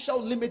financial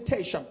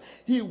limitation.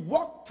 He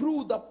walked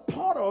through the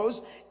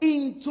portals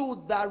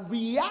into the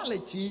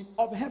reality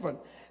of heaven.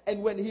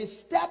 And when he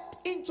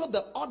stepped into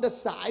the other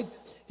side,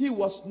 he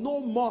was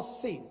no more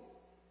seen.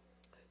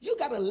 You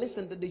got to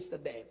listen to this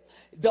today.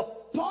 The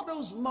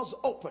portals must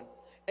open.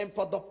 And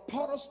for the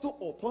portals to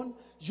open,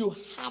 you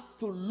have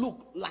to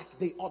look like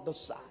the other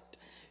side.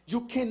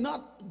 You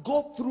cannot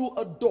go through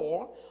a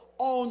door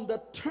on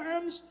the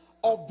terms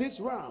of this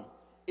realm.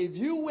 If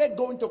you were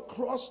going to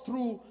cross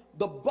through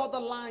the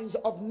borderlines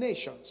of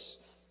nations,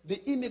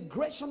 the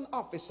immigration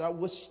officer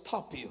will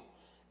stop you.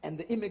 And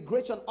the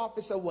immigration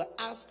officer will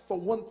ask for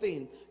one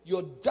thing: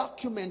 your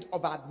document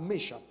of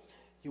admission.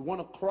 You want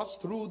to cross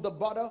through the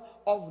border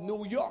of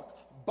New York,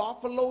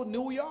 Buffalo,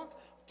 New York,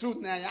 to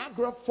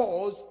Niagara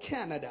Falls,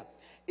 Canada.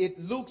 It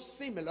looks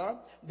similar,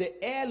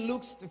 the air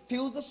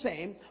feels the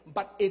same,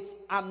 but it's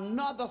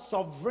another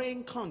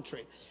sovereign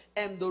country,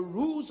 and the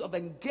rules of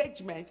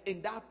engagement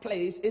in that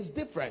place is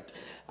different.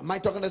 Am I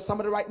talking to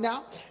somebody right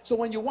now? So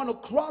when you want to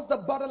cross the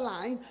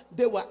borderline,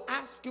 they will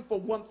ask you for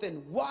one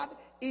thing: what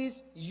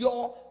is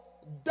your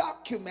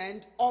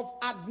document of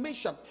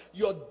admission?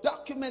 Your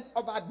document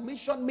of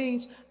admission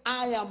means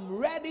I am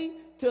ready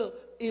to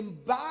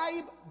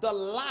imbibe the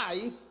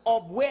life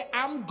of where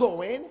I'm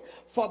going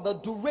for the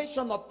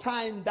duration of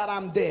time that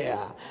I'm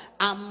there.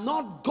 I'm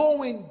not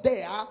going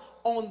there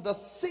on the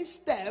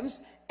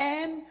systems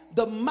and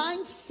the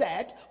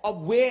mindset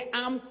of where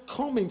I'm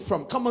coming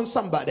from. Come on,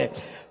 somebody.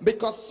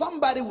 Because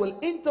somebody will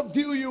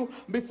interview you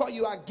before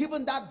you are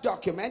given that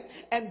document,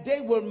 and they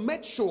will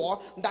make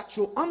sure that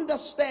you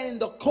understand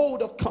the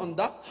code of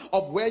conduct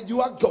of where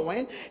you are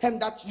going,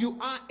 and that you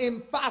are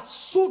in fact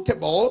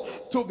suitable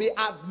to be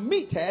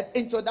admitted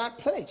into that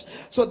place.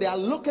 So they are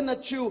looking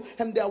at you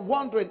and they're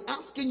wondering,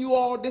 asking you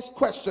all these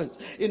questions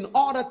in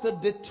order to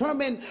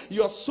determine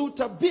your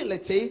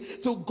suitability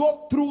to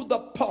go through the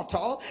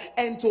portal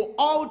and to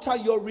alter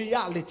your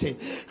reality.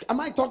 Am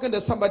I talking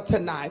to somebody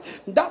tonight?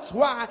 That's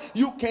why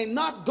you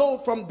cannot go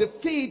from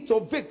defeat to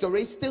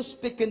victory still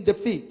speaking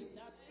defeat.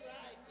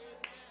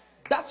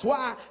 That's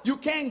why you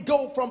can't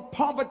go from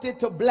poverty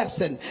to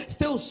blessing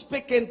still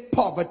speaking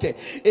poverty.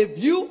 If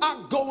you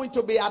are going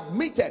to be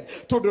admitted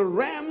to the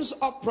realms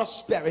of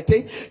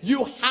prosperity,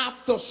 you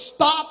have to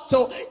start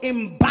to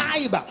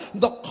imbibe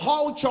the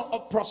culture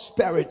of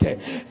prosperity.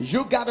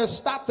 You got to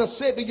start to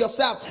say to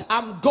yourself,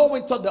 I'm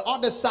going to the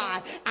other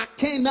side. I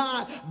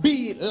cannot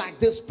be like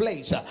this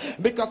place.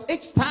 Because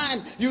each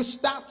time you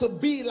start to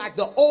be like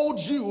the old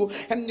you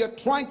and you're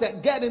trying to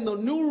get in the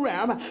new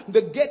realm,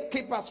 the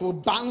gatekeepers will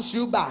bounce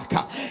you back.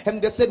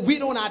 And they said, we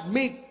don't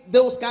admit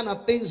those kind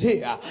of things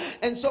here.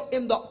 And so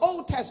in the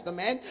Old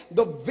Testament,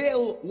 the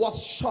veil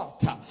was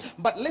shut.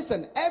 But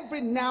listen,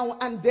 every now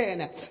and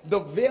then the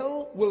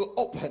veil will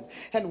open.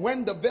 And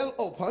when the veil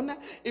open,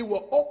 it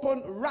will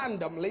open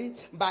randomly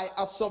by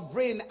a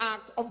sovereign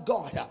act of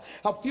God.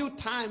 A few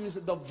times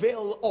the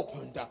veil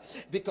opened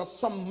because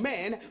some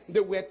men, they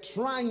were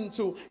trying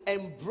to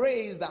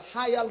embrace the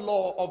higher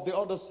law of the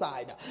other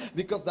side,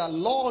 because the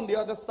law on the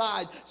other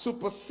side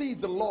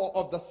supersedes the law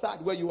of the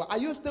side where you are. Are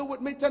you still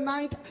with me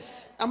tonight?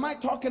 Am I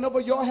talking over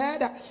your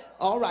head?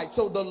 All right,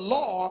 so the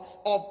law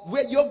of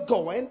where you're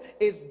going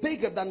is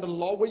bigger than the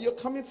law where you're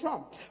coming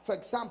from. For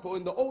example,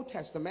 in the Old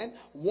Testament,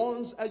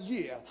 once a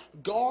year,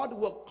 God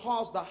will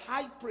cause the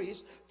high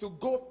priest to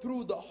go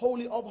through the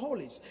Holy of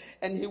Holies,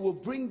 and he will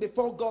bring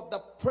before God the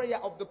prayer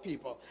of the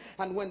people.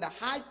 And when the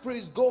high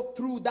priest go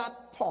through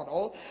that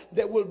portal,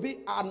 there will be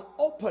an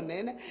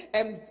opening,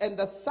 and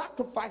the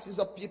sacrifices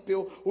of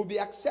people will be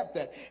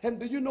accepted. And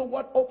do you know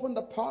what opened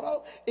the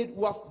portal? It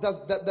was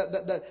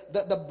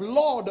the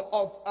blood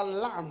of a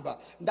lamb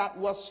that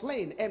was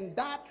slain, and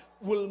that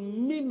will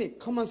mimic,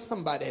 come on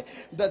somebody,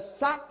 the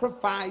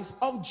sacrifice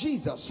of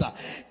Jesus.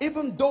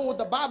 Even though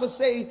the Bible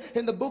says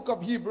in the book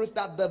of Hebrews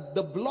that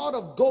the blood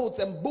of goats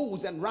and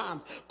bulls and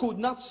rams could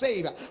not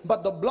save,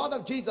 but the blood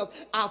of Jesus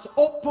has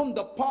opened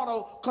the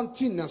portal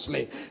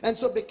continuously. And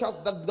so because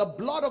the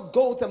blood of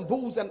goats and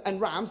bulls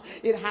and rams,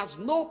 it has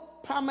no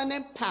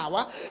permanent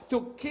power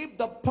to keep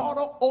the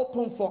portal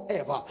open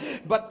forever,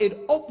 but it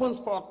opens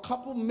for a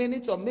couple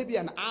minutes or maybe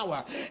an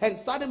hour, and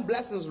sudden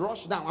blessings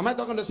rush down. Am I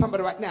talking to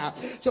somebody right now?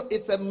 So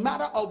it's a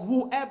matter of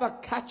whoever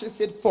catches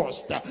it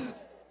first.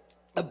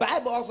 The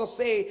Bible also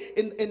says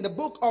in the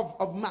book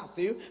of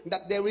Matthew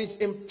that there is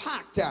in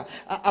fact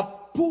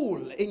a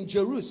pool in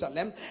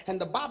Jerusalem, and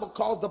the Bible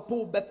calls the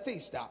pool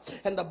Bethesda.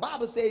 And the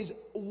Bible says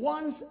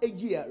once a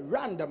year,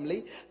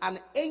 randomly, an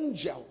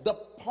angel, the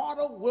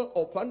portal will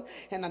open,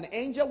 and an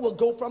angel will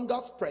go from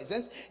God's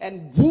presence,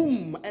 and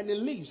boom, and it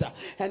leaves.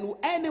 And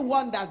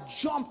anyone that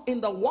jumped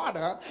in the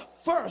water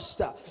first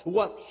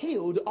was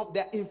healed of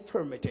their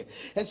infirmity.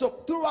 And so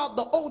throughout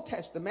the Old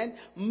Testament,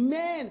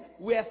 men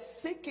were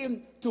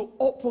seeking to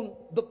open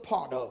the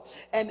portal,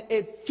 and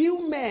a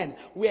few men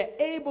were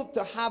able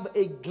to have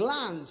a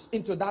glance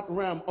into that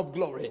realm of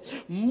glory.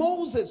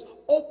 Moses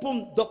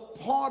opened the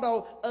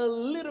portal a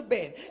little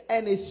bit,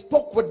 and he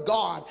spoke with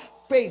God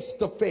face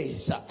to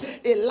face.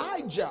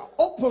 Elijah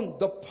opened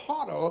the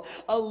portal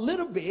a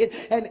little bit,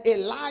 and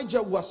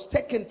Elijah was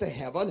taken to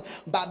heaven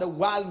by the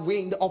wild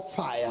wind of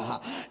fire.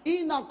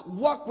 Enoch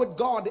walked with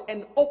God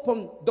and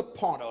opened the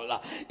portal.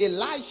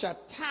 Elisha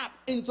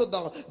tapped into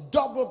the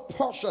double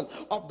portion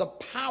of the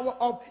power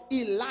of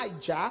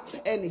Elijah,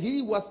 and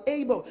he was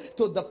able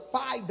to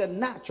defy the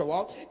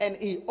natural, and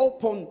he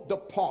opened the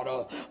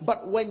portal.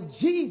 But when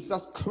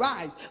Jesus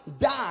Christ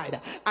died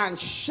and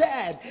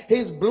shed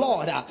his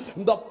blood,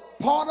 the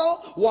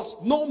portal was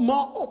no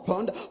more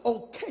opened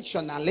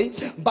occasionally,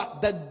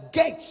 but the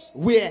gates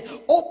were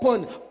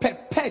open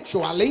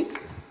perpetually.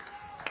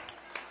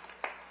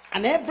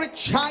 And every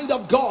child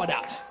of God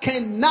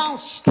can now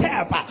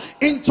step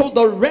into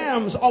the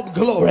realms of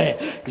glory.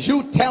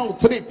 You tell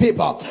 3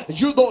 people,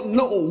 you don't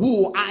know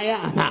who I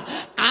am.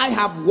 I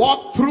have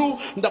walked through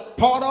the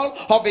portal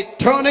of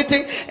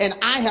eternity, and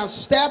I have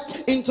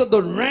stepped into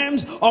the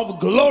realms of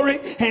glory.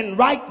 And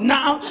right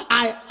now,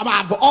 I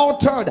have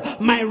altered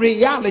my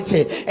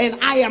reality, and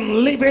I am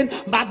living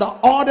by the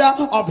order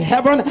of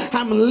heaven.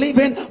 I'm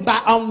living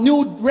by a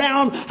new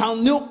realm, a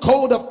new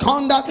code of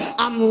conduct.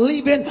 I'm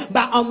living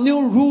by a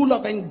new rule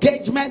of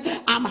engagement.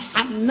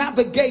 I'm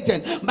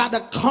navigating by the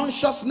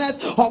consciousness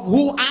of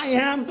who I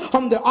am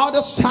on the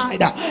other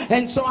side.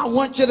 And so I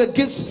want you to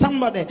give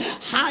somebody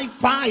high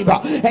five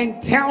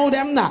and tell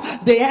them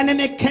that the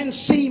enemy can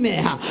see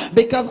me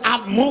because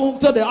I've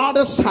moved to the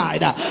other side.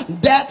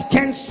 Death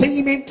can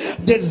see me,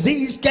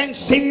 disease can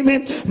see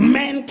me,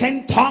 men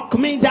can talk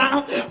me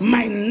down.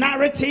 My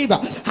narrative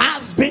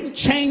has been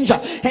changed,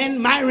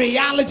 and my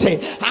reality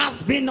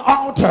has been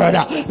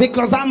altered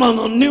because I'm on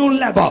a new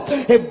level.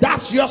 If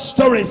that's your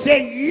story,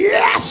 say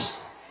yes.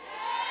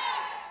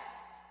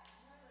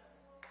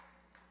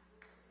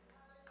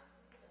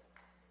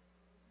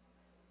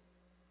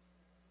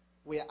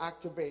 We are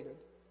activated.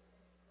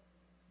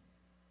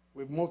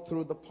 We've moved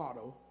through the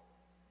portal.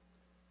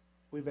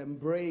 We've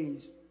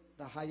embraced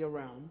the higher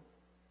realm.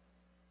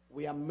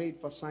 We are made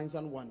for signs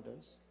and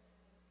wonders.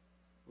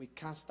 We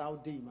cast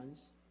out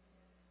demons.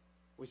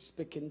 We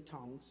speak in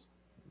tongues.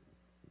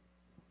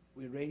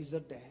 We raise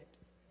the dead.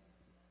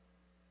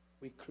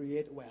 We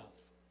create wealth.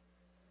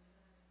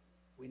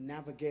 We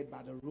navigate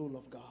by the rule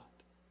of God.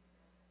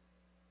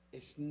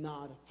 It's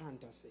not a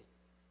fantasy.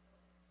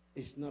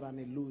 It's not an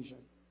illusion.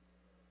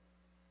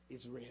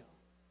 It's real.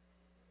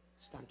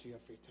 Stand to your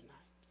feet tonight.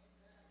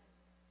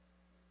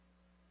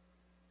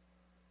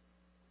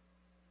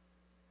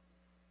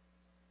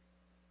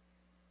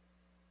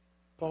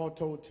 Paul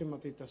told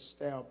Timothy to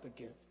stir up the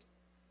gift.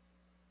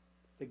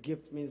 The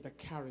gift means the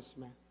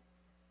charisma.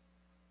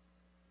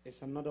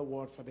 It's another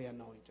word for the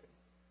anointing.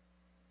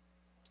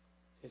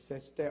 It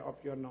says, stir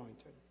up your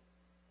anointing.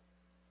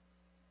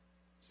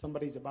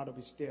 Somebody's about to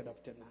be stirred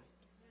up tonight.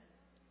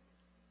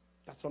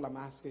 That's all I'm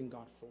asking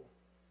God for.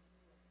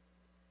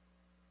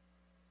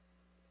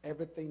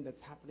 Everything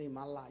that's happening in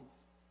my life,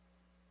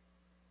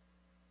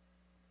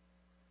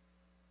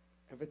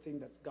 everything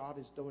that God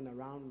is doing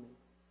around me,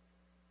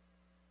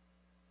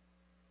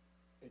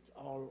 it's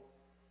all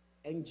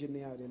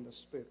engineered in the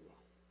spirit realm.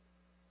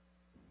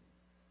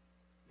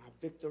 My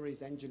victory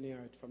is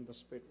engineered from the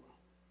spirit realm.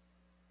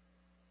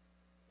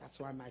 That's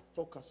why my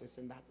focus is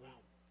in that realm.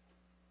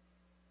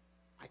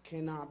 I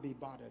cannot be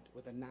bothered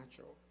with the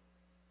natural,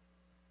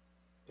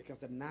 because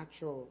the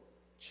natural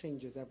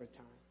changes every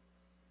time,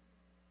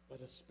 but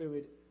the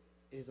spirit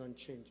is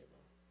unchangeable.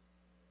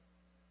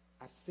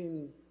 I've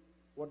seen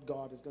what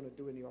God is going to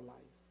do in your life.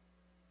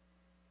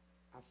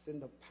 I've seen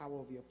the power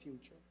of your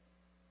future.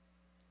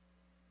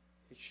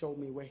 He showed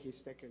me where he's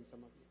taking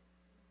some of you.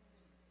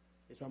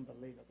 It's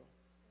unbelievable.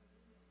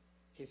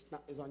 It's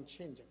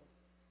unchangeable.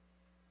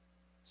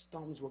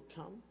 Storms will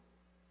come.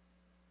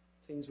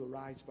 Things will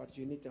rise, but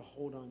you need to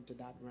hold on to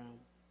that realm.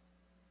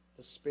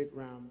 The spirit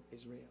realm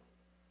is real.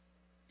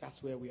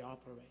 That's where we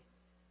operate.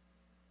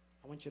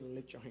 I want you to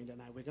lift your hand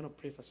tonight. We're going to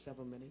pray for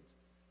 7 minutes.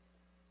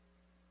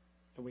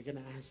 And we're going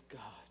to ask God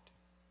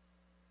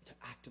to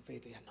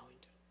activate the anointing.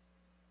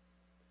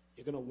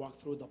 You're going to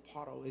walk through the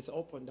portal. It's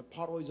open. The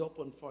portal is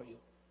open for you.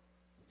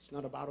 It's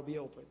not about to be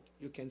opened.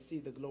 You can see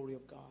the glory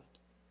of God.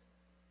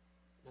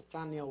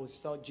 Nathanael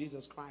saw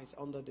Jesus Christ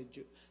under the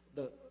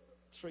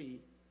tree.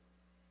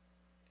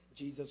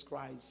 Jesus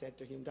Christ said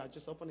to him, God,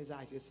 just open his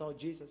eyes. He saw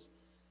Jesus.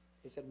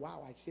 He said,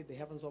 wow, I see the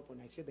heavens open.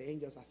 I see the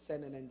angels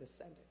ascending and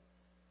descending.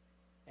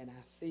 And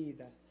I see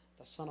that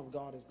the Son of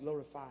God is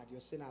glorified. You're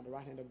sitting at the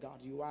right hand of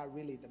God. You are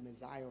really the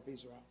Messiah of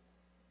Israel.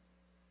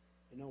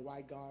 You know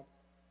why God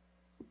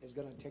is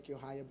going to take you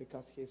higher?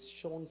 Because he's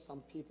shown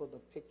some people the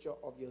picture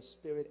of your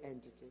spirit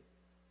entity.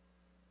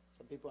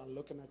 Some people are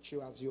looking at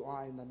you as you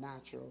are in the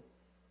natural.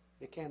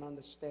 They can't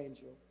understand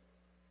you.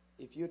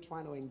 If you're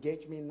trying to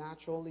engage me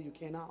naturally, you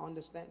cannot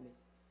understand me.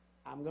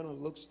 I'm going to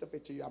look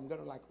stupid to you. I'm going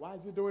to like, why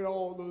is he doing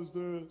all those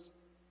things?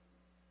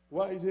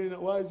 Why is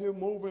he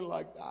moving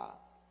like that?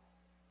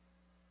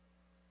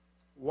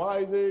 Why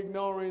is he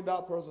ignoring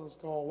that person's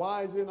call?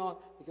 Why is he not?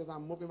 Because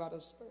I'm moving by the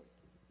Spirit.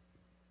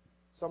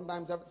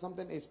 Sometimes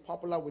something is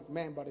popular with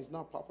men, but it's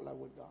not popular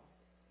with God.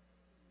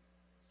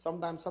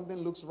 Sometimes something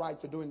looks right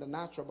to do in the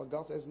natural, but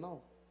God says,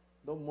 no,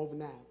 don't move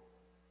now.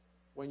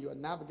 When you are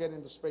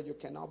navigating the Spirit, you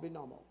cannot be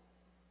normal.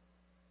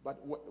 But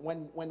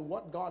when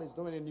what God is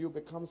doing in you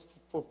becomes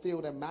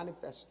fulfilled and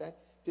manifested,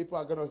 people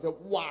are going to say,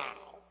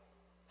 wow,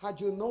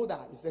 how'd you know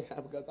that? You say,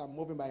 because I'm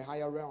moving by a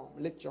higher realm.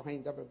 Lift your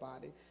hands,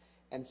 everybody,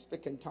 and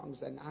speak in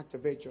tongues and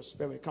activate your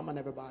spirit. Come on,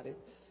 everybody.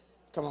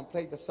 Come on,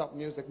 play the soft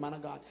music, man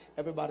of God.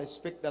 Everybody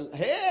speak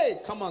hey,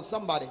 come on,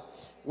 somebody.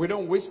 We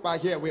don't whisper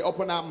here. We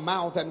open our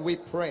mouth and we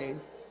pray.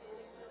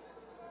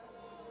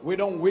 We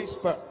don't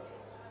whisper.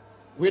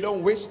 We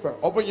don't whisper.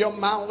 Open your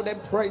mouth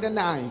and pray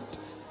tonight.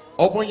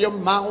 Open your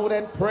mouth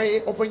and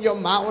pray. Open your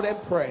mouth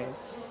and pray.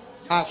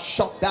 I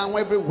shut down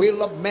every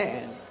will of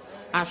man.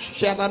 I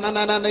shut down.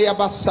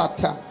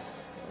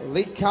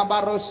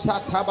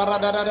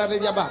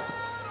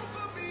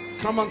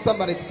 Come on,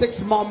 somebody.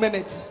 6 more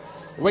minutes.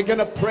 We're going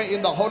to pray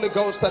in the Holy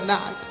Ghost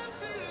tonight.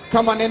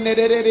 Come on.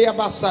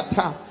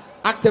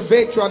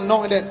 Activate your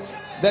anointing.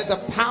 There's a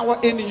power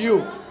in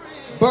you.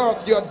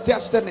 Birth your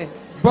destiny.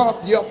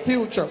 Birth your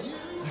future.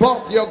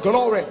 Birth your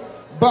glory.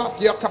 Birth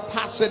your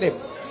capacity.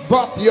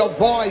 Birth your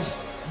voice.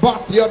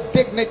 Birth your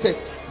dignity.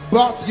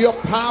 Birth your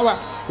power.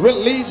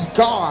 Release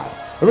God.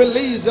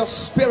 Release your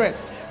spirit.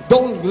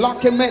 Don't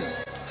lock him in.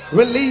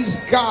 Release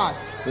God.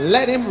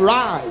 Let him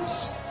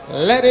rise.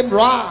 Let him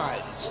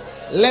rise.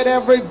 Let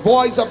every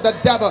voice of the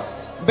devil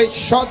be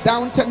shut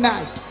down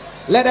tonight.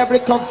 Let every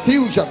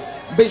confusion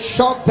be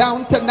shut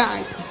down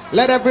tonight.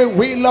 Let every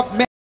will of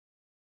man